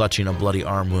 still clutching a bloody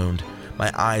arm wound.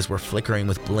 My eyes were flickering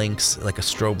with blinks like a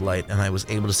strobe light, and I was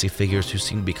able to see figures who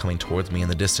seemed to be coming towards me in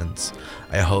the distance.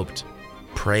 I hoped,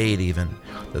 prayed even,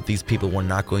 that these people were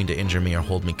not going to injure me or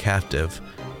hold me captive.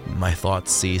 My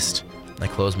thoughts ceased. I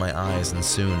closed my eyes and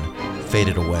soon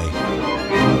faded away.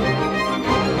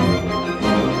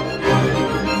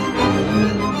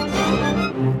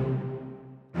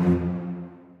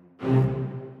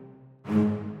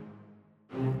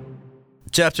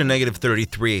 Chapter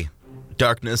 -33.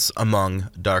 Darkness Among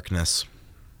Darkness.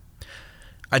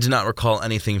 I did not recall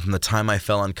anything from the time I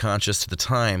fell unconscious to the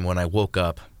time when I woke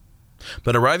up.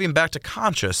 But arriving back to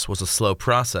conscious was a slow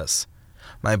process.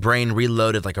 My brain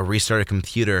reloaded like a restarted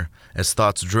computer as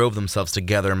thoughts drove themselves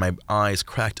together and my eyes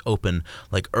cracked open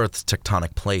like Earth's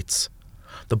tectonic plates.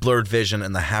 The blurred vision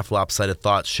and the half-lopsided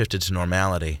thoughts shifted to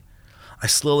normality. I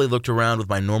slowly looked around with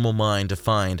my normal mind to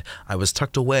find I was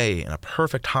tucked away in a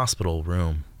perfect hospital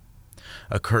room.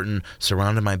 A curtain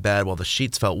surrounded my bed while the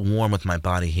sheets felt warm with my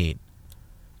body heat.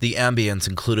 The ambience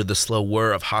included the slow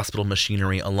whir of hospital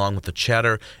machinery along with the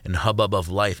chatter and hubbub of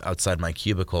life outside my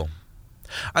cubicle.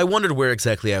 I wondered where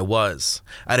exactly I was.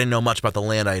 I didn't know much about the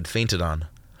land I had fainted on.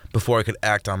 Before I could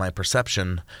act on my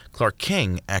perception, Clark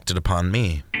King acted upon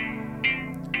me.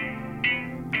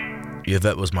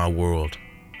 Yvette was my world,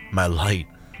 my light,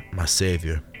 my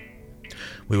savior.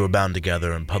 We were bound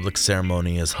together in public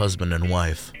ceremony as husband and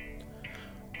wife.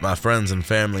 My friends and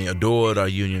family adored our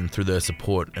union through their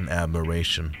support and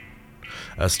admiration.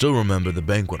 I still remember the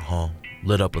banquet hall,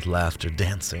 lit up with laughter,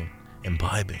 dancing,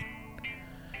 imbibing.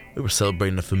 We were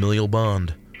celebrating a familial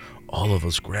bond, all of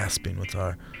us grasping with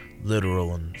our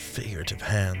literal and figurative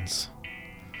hands.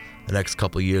 The next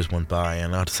couple of years went by,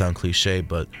 and not to sound cliche,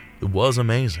 but it was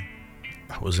amazing.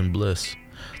 I was in bliss,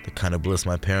 the kind of bliss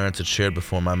my parents had shared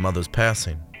before my mother's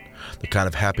passing, the kind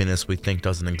of happiness we think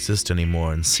doesn't exist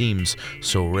anymore and seems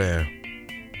so rare.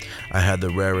 I had the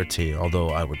rarity,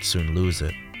 although I would soon lose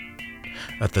it.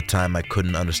 At the time, I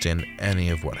couldn't understand any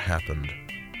of what happened.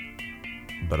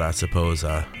 But I suppose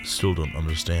I still don't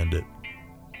understand it.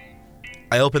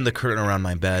 I opened the curtain around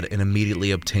my bed and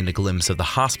immediately obtained a glimpse of the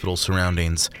hospital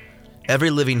surroundings. Every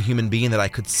living human being that I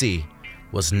could see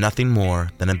was nothing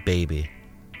more than a baby.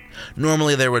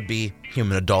 Normally there would be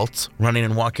human adults running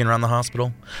and walking around the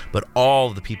hospital, but all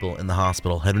of the people in the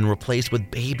hospital had been replaced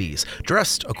with babies,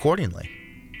 dressed accordingly.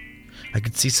 I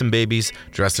could see some babies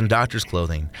dressed in doctor's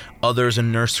clothing, others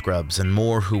in nurse scrubs, and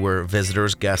more who were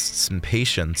visitors, guests, and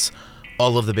patients.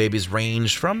 All of the babies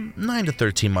ranged from 9 to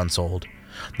 13 months old.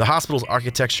 The hospital's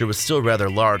architecture was still rather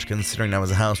large, considering I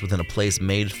was a house within a place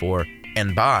made for,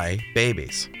 and by,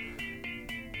 babies.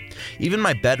 Even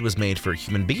my bed was made for a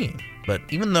human being, but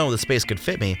even though the space could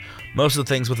fit me, most of the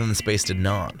things within the space did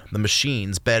not. The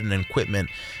machines, bed and equipment,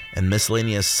 and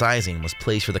miscellaneous sizing was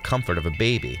placed for the comfort of a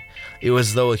baby. It was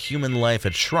as though a human life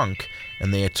had shrunk,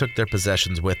 and they had took their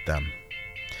possessions with them.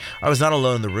 I was not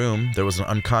alone in the room. There was an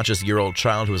unconscious year-old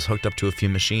child who was hooked up to a few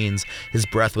machines. His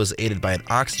breath was aided by an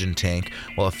oxygen tank,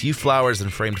 while a few flowers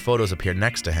and framed photos appeared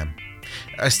next to him.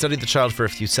 I studied the child for a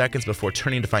few seconds before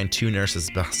turning to find two nurses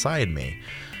beside me.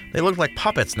 They looked like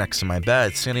puppets next to my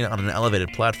bed, standing on an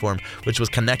elevated platform which was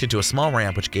connected to a small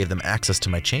ramp which gave them access to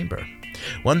my chamber.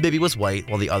 One baby was white,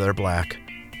 while the other black.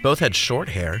 Both had short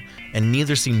hair, and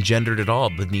neither seemed gendered at all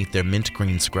beneath their mint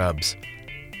green scrubs.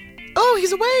 "Oh,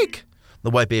 he's awake!" the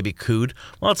white baby cooed,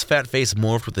 while its fat face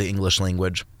morphed with the English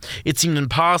language. It seemed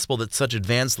impossible that such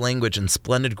advanced language and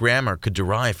splendid grammar could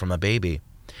derive from a baby.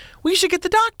 "We should get the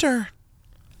doctor."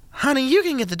 "Honey, you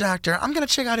can get the doctor. I'm going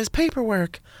to check out his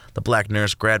paperwork." The black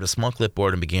nurse grabbed a small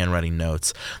clipboard and began writing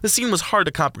notes. The scene was hard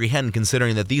to comprehend,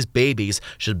 considering that these babies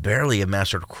should barely have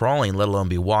mastered crawling, let alone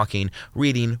be walking,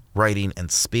 reading, writing, and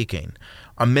speaking.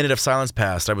 A minute of silence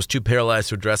passed. I was too paralyzed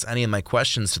to address any of my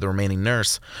questions to the remaining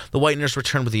nurse. The white nurse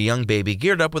returned with a young baby,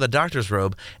 geared up with a doctor's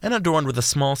robe and adorned with a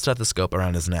small stethoscope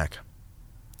around his neck.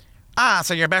 "Ah,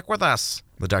 so you're back with us,"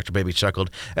 the doctor baby chuckled,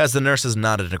 as the nurses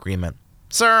nodded in agreement.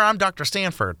 "Sir, I'm Dr.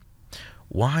 Stanford."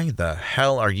 "Why the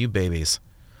hell are you babies?"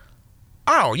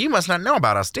 "Oh, you must not know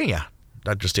about us, do you?"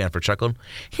 Dr. Stanford chuckled.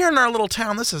 "Here in our little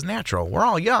town, this is natural. We're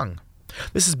all young."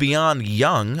 "This is beyond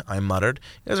young," I muttered.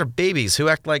 "You guys are babies who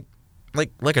act like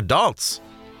adults."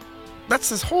 "That's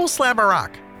this whole slab of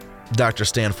rock." Dr.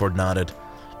 Stanford nodded.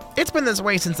 "It's been this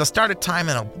way since the start of time,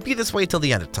 and it'll be this way till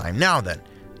the end of time. Now then,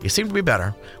 you seem to be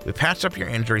better. We patched up your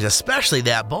injuries, especially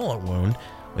that bullet wound.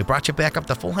 We brought you back up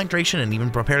to full hydration and even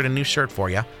prepared a new shirt for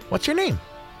you. What's your name?"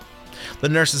 The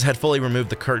nurses had fully removed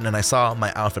the curtain, and I saw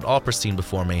my outfit all pristine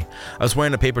before me. I was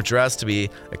wearing a paper dress, to be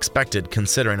expected,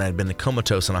 considering I had been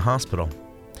comatose in a hospital.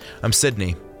 "I'm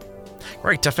Sydney."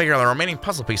 "Great to figure the remaining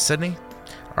puzzle piece, Sydney."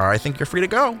 "I think you're free to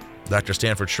go." Dr.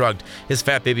 Stanford shrugged, his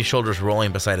fat baby shoulders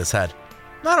rolling beside his head.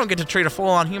 "I don't get to treat a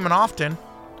full-on human often."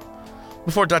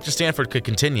 Before Dr. Stanford could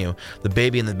continue, the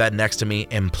baby in the bed next to me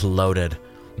imploded.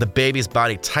 The baby's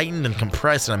body tightened and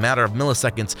compressed in a matter of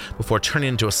milliseconds before turning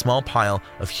into a small pile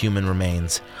of human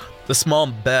remains. The small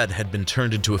bed had been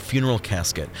turned into a funeral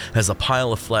casket as a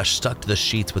pile of flesh stuck to the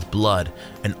sheets with blood,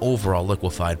 an overall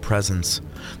liquefied presence.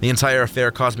 The entire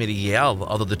affair caused me to yell,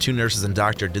 although the two nurses and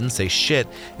doctor didn't say shit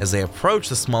as they approached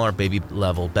the smaller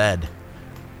baby-level bed.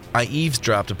 I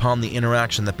eavesdropped upon the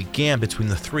interaction that began between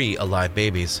the three alive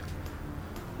babies.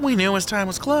 "We knew his time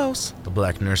was close," the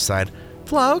black nurse sighed.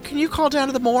 "Flo, can you call down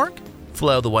to the morgue?"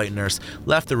 Flo, the white nurse,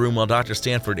 left the room while Dr.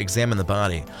 Stanford examined the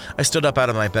body. I stood up out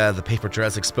of my bed, the paper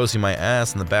dress exposing my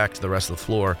ass and the back to the rest of the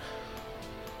floor.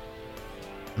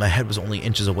 My head was only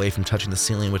inches away from touching the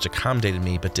ceiling, which accommodated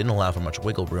me but didn't allow for much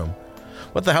wiggle room.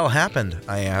 "What the hell happened?"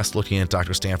 I asked, looking at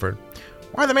Dr. Stanford.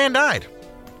 "Why, the man died."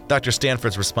 Dr.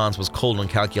 Stanford's response was cold and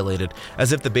calculated,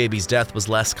 as if the baby's death was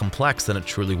less complex than it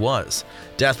truly was.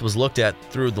 Death was looked at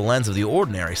through the lens of the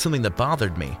ordinary, something that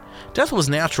bothered me. Death was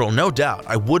natural, no doubt.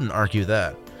 I wouldn't argue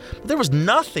that. But there was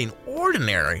nothing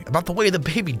ordinary about the way the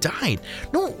baby died.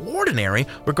 No ordinary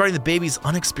regarding the baby's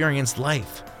unexperienced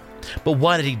life. "But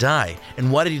why did he die?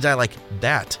 And why did he die like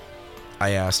that?"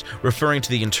 I asked, referring to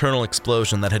the internal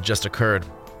explosion that had just occurred.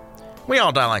 "We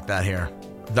all die like that here."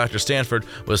 Dr. Stanford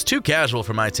was too casual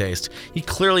for my taste. He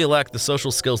clearly lacked the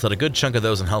social skills that a good chunk of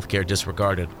those in healthcare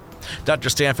disregarded. Dr.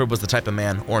 Stanford was the type of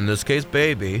man, or in this case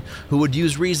baby, who would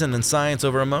use reason and science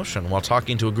over emotion while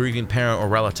talking to a grieving parent or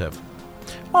relative.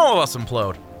 "All of us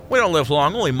implode. We don't live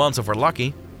long, only months if we're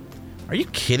lucky." "Are you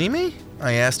kidding me?"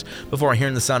 I asked, before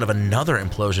hearing the sound of another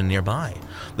implosion nearby.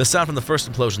 The sound from the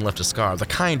first implosion left a scar, the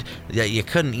kind that you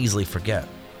couldn't easily forget.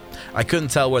 I couldn't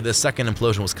tell where the second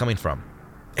implosion was coming from.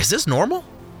 "Is this normal?"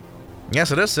 "Yes,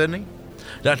 it is, Sydney."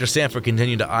 Dr. Stanford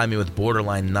continued to eye me with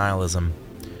borderline nihilism.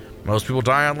 "Most people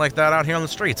die out like that out here on the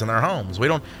streets in their homes. We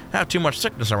don't have too much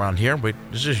sickness around here.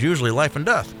 It's just usually life and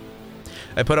death."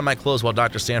 I put on my clothes while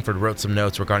Dr. Stanford wrote some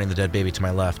notes regarding the dead baby to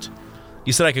my left.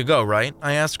 "You said I could go, right?"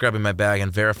 I asked, grabbing my bag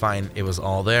and verifying it was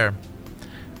all there.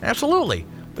 "Absolutely.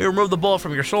 We removed the bullet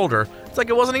from your shoulder. It's like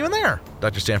it wasn't even there."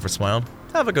 Dr. Stanford smiled.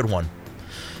 "Have a good one."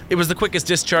 It was the quickest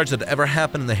discharge that ever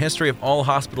happened in the history of all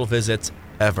hospital visits,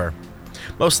 ever.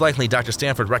 Most likely, Dr.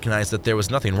 Stanford recognized that there was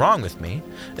nothing wrong with me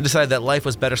and decided that life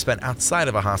was better spent outside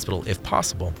of a hospital if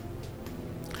possible,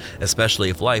 especially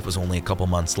if life was only a couple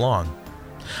months long.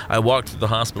 I walked through the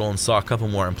hospital and saw a couple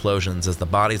more implosions as the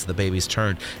bodies of the babies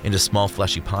turned into small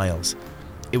fleshy piles.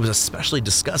 It was especially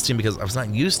disgusting because I was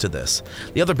not used to this.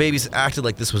 The other babies acted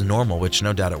like this was normal, which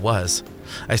no doubt it was.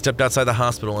 I stepped outside the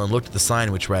hospital and looked at the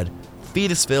sign which read,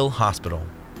 Fetusville Hospital.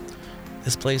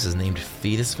 This place is named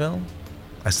Fetusville?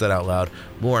 I said out loud,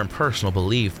 more in personal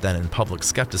belief than in public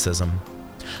skepticism.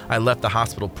 I left the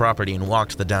hospital property and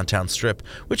walked to the downtown strip,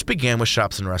 which began with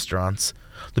shops and restaurants.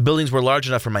 The buildings were large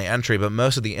enough for my entry, but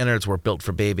most of the innards were built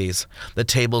for babies. The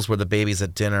tables where the babies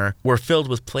at dinner were filled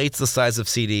with plates the size of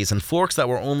CDs and forks that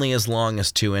were only as long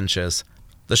as 2 inches.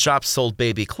 The shops sold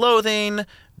baby clothing,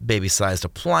 baby-sized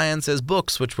appliances,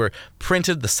 books which were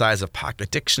printed the size of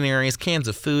pocket dictionaries, cans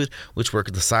of food which were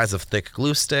the size of thick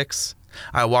glue sticks.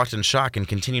 I walked in shock and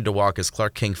continued to walk as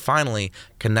Clark King finally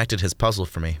connected his puzzle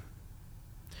for me.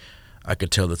 I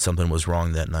could tell that something was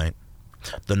wrong that night.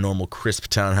 The normal crisp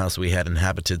townhouse we had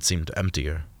inhabited seemed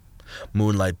emptier.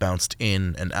 Moonlight bounced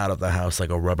in and out of the house like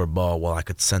a rubber ball while I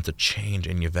could sense a change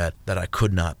in Yvette that I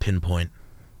could not pinpoint.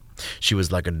 She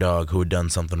was like a dog who had done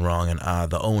something wrong and I,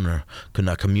 the owner, could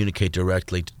not communicate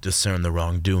directly to discern the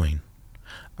wrongdoing.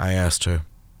 I asked her,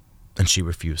 and she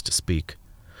refused to speak.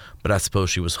 But I suppose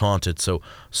she was haunted,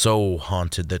 so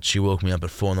haunted that she woke me up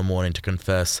at 4 a.m. to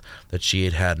confess that she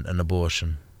had had an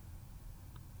abortion.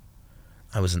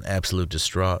 I was in absolute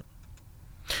distraught.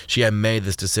 She had made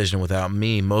this decision without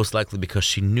me, most likely because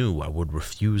she knew I would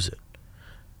refuse it.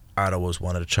 I'd always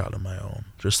wanted a child of my own,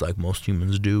 just like most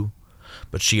humans do,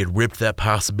 but she had ripped that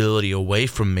possibility away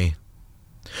from me.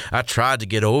 I tried to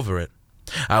get over it.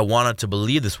 I wanted to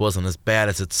believe this wasn't as bad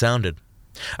as it sounded.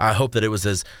 I hoped that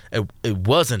it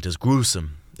wasn't as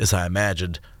gruesome as I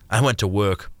imagined. I went to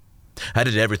work. I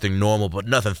did everything normal, but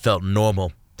nothing felt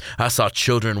normal. I saw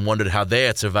children and wondered how they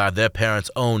had survived their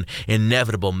parents' own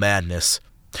inevitable madness.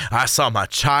 I saw my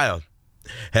child.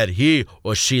 Had he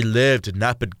or she lived and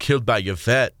not been killed by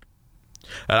Yvette?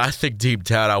 And I think deep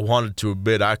down I wanted to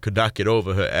admit I could not get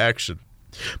over her action.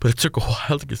 But it took a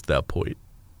while to get to that point.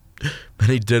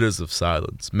 Many dinners of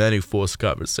silence, many forced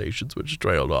conversations which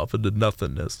trailed off into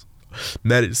nothingness.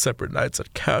 Many separate nights on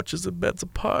couches and beds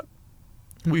apart.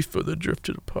 We further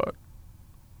drifted apart.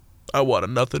 I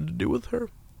wanted nothing to do with her.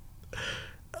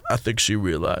 I think she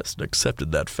realized and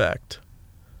accepted that fact.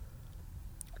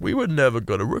 We were never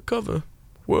going to recover,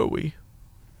 were we?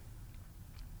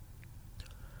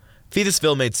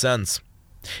 Fetusville made sense.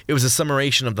 It was a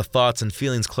summation of the thoughts and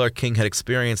feelings Clark King had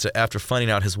experienced after finding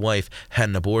out his wife had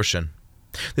an abortion.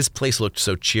 This place looked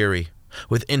so cheery,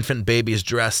 with infant babies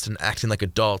dressed and acting like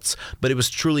adults, but it was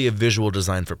truly a visual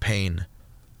design for pain.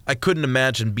 I couldn't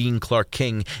imagine being Clark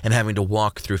King and having to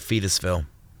walk through Fetusville.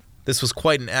 This was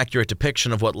quite an accurate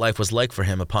depiction of what life was like for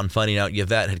him upon finding out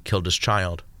Yvette had killed his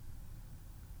child.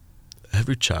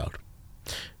 Every child,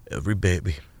 every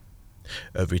baby,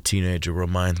 every teenager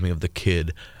reminds me of the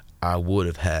kid I would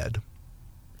have had.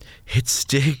 It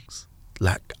stings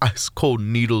like ice-cold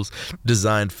needles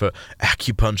designed for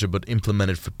acupuncture but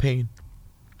implemented for pain.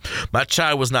 My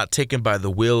child was not taken by the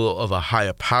will of a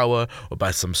higher power or by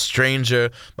some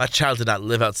stranger. My child did not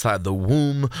live outside the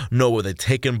womb, nor were they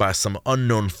taken by some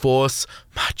unknown force.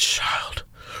 My child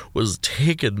was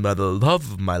taken by the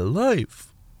love of my life.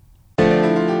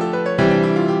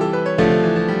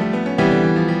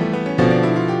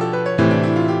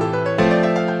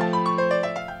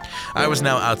 I was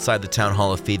now outside the town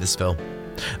hall of Fetusville.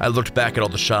 I looked back at all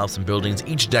the shops and buildings,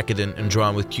 each decadent and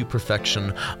drawn with cute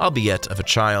perfection, albeit of a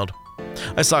child.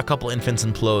 I saw a couple infants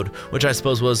implode, which I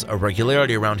suppose was a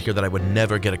regularity around here that I would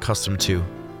never get accustomed to.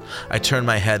 I turned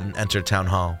my head and entered town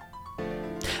hall.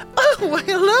 Oh, why,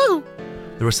 hello!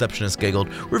 The receptionist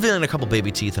giggled, revealing a couple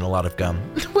baby teeth and a lot of gum.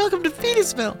 Welcome to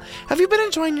Fetusville. Have you been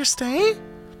enjoying your stay?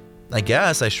 I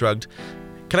guess, I shrugged.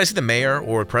 Can I see the mayor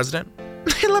or president?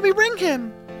 Let me ring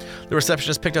him. The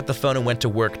receptionist picked up the phone and went to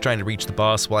work, trying to reach the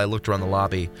boss while I looked around the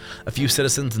lobby. A few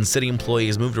citizens and city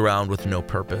employees moved around with no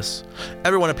purpose.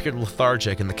 Everyone appeared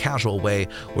lethargic in the casual way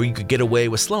where you could get away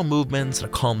with slow movements and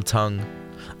a calm tongue.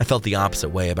 I felt the opposite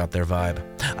way about their vibe.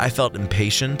 I felt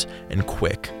impatient and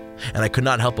quick, and I could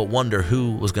not help but wonder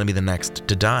who was going to be the next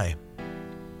to die.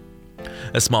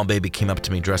 A small baby came up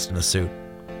to me dressed in a suit.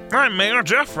 I'm Mayor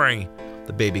Jeffrey,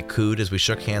 the baby cooed as we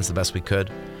shook hands the best we could.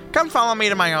 Come follow me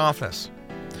to my office.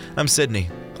 I'm Sydney,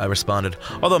 I responded,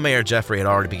 although Mayor Jeffrey had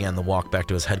already begun the walk back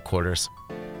to his headquarters.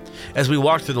 As we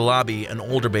walked through the lobby, an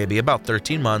older baby, about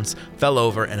 13 months, fell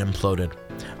over and imploded.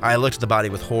 I looked at the body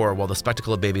with horror while the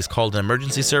spectacle of babies called in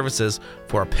emergency services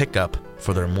for a pickup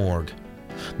for their morgue.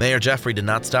 Mayor Jeffrey did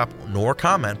not stop nor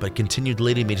comment, but continued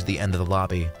leading me to the end of the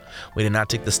lobby. We did not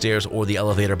take the stairs or the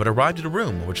elevator, but arrived at a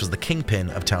room which was the kingpin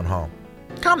of Town Hall.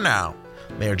 Come now.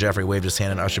 Mayor Jeffrey waved his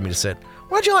hand and ushered me to sit.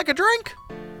 Would you like a drink?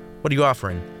 What are you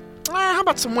offering? How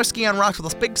about some whiskey on rocks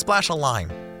with a big splash of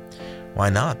lime? Why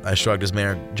not? I shrugged as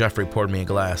Mayor Jeffrey poured me a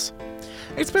glass.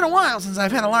 It's been a while since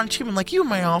I've had a large human like you in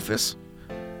my office.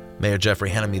 Mayor Jeffrey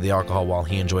handed me the alcohol while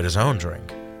he enjoyed his own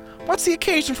drink. What's the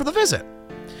occasion for the visit?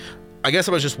 I guess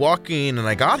I was just walking and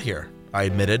I got here, I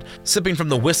admitted, sipping from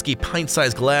the whiskey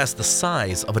pint-sized glass the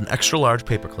size of an extra-large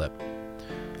paperclip.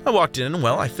 I walked in and,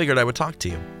 well, I figured I would talk to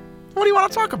you. What do you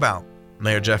want to talk about?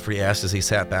 Mayor Jeffrey asked as he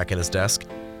sat back at his desk.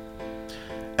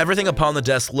 Everything upon the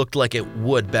desk looked like it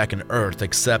would back in Earth,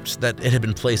 except that it had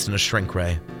been placed in a shrink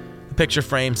ray. The picture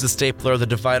frames, the stapler, the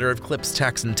divider of clips,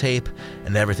 tacks, and tape,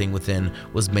 and everything within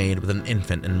was made with an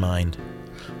infant in mind.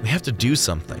 We have to do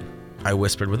something, I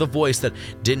whispered with a voice that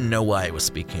didn't know why I was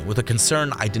speaking, with a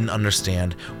concern I didn't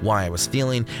understand why I was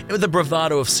feeling, and with a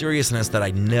bravado of seriousness that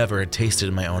I never had tasted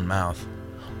in my own mouth.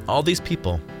 All these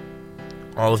people,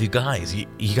 all of you guys,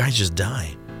 you guys just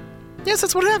die. Yes,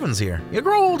 that's what happens here. You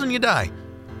grow old and you die.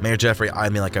 Mayor Jeffrey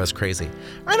eyed me like I was crazy.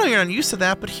 I know you're not used to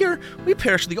that, but here we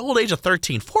perish at the old age of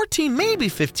 13, 14, maybe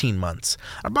 15 months.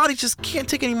 Our bodies just can't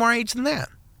take any more age than that.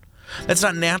 That's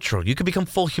not natural. You could become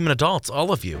full human adults,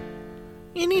 all of you.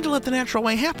 You need to let the natural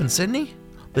way happen, Sydney.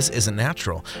 This isn't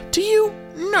natural. To you,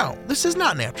 no, this is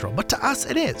not natural, but to us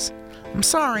it is. I'm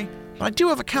sorry, but I do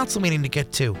have a council meeting to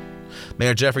get to.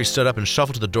 Mayor Jeffrey stood up and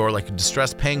shuffled to the door like a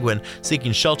distressed penguin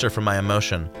seeking shelter from my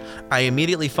emotion. I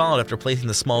immediately followed after placing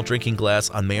the small drinking glass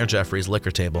on Mayor Jeffrey's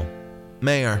liquor table.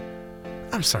 Mayor,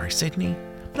 I'm sorry, Sydney,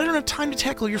 but I don't have time to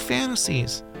tackle your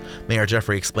fantasies, Mayor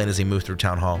Jeffrey explained as he moved through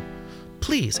Town Hall.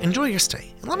 Please enjoy your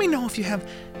stay and let me know if you have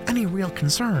any real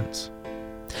concerns.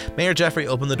 Mayor Jeffrey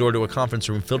opened the door to a conference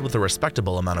room filled with a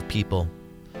respectable amount of people.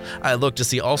 I looked to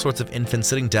see all sorts of infants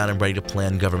sitting down and ready to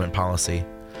plan government policy.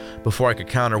 Before I could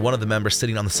counter, one of the members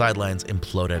sitting on the sidelines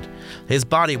imploded. His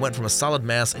body went from a solid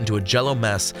mass into a jello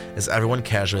mess as everyone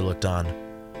casually looked on.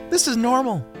 This is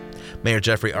normal, Mayor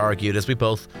Jeffrey argued as we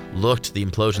both looked to the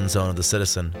implosion zone of the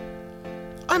citizen.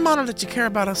 I'm honored that you care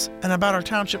about us and about our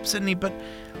township, Sydney, but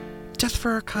death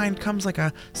for our kind comes like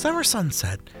a summer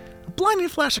sunset, a blinding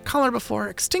flash of color before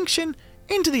extinction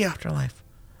into the afterlife.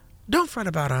 Don't fret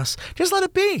about us. Just let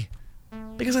it be,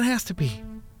 because it has to be.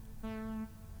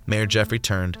 Mayor Jeffrey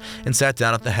turned and sat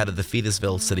down at the head of the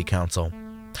Fetusville City Council.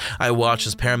 I watched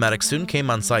as paramedics soon came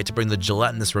on site to bring the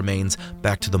gelatinous remains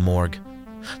back to the morgue.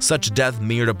 Such death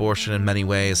mirrored abortion in many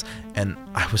ways, and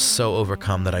I was so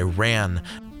overcome that I ran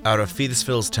out of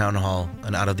Fetusville's town hall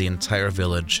and out of the entire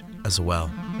village as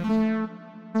well.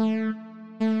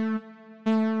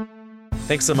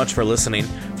 Thanks so much for listening.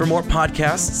 For more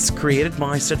podcasts created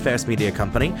by Steadfast Media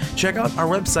Company, check out our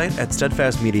website at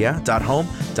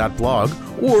steadfastmedia.home.blog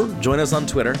or join us on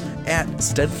Twitter at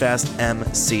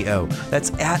SteadfastMCO. That's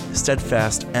at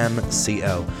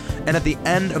SteadfastMCO. And at the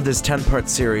end of this 10-part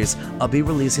series, I'll be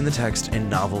releasing the text in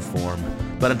novel form.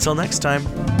 But until next time...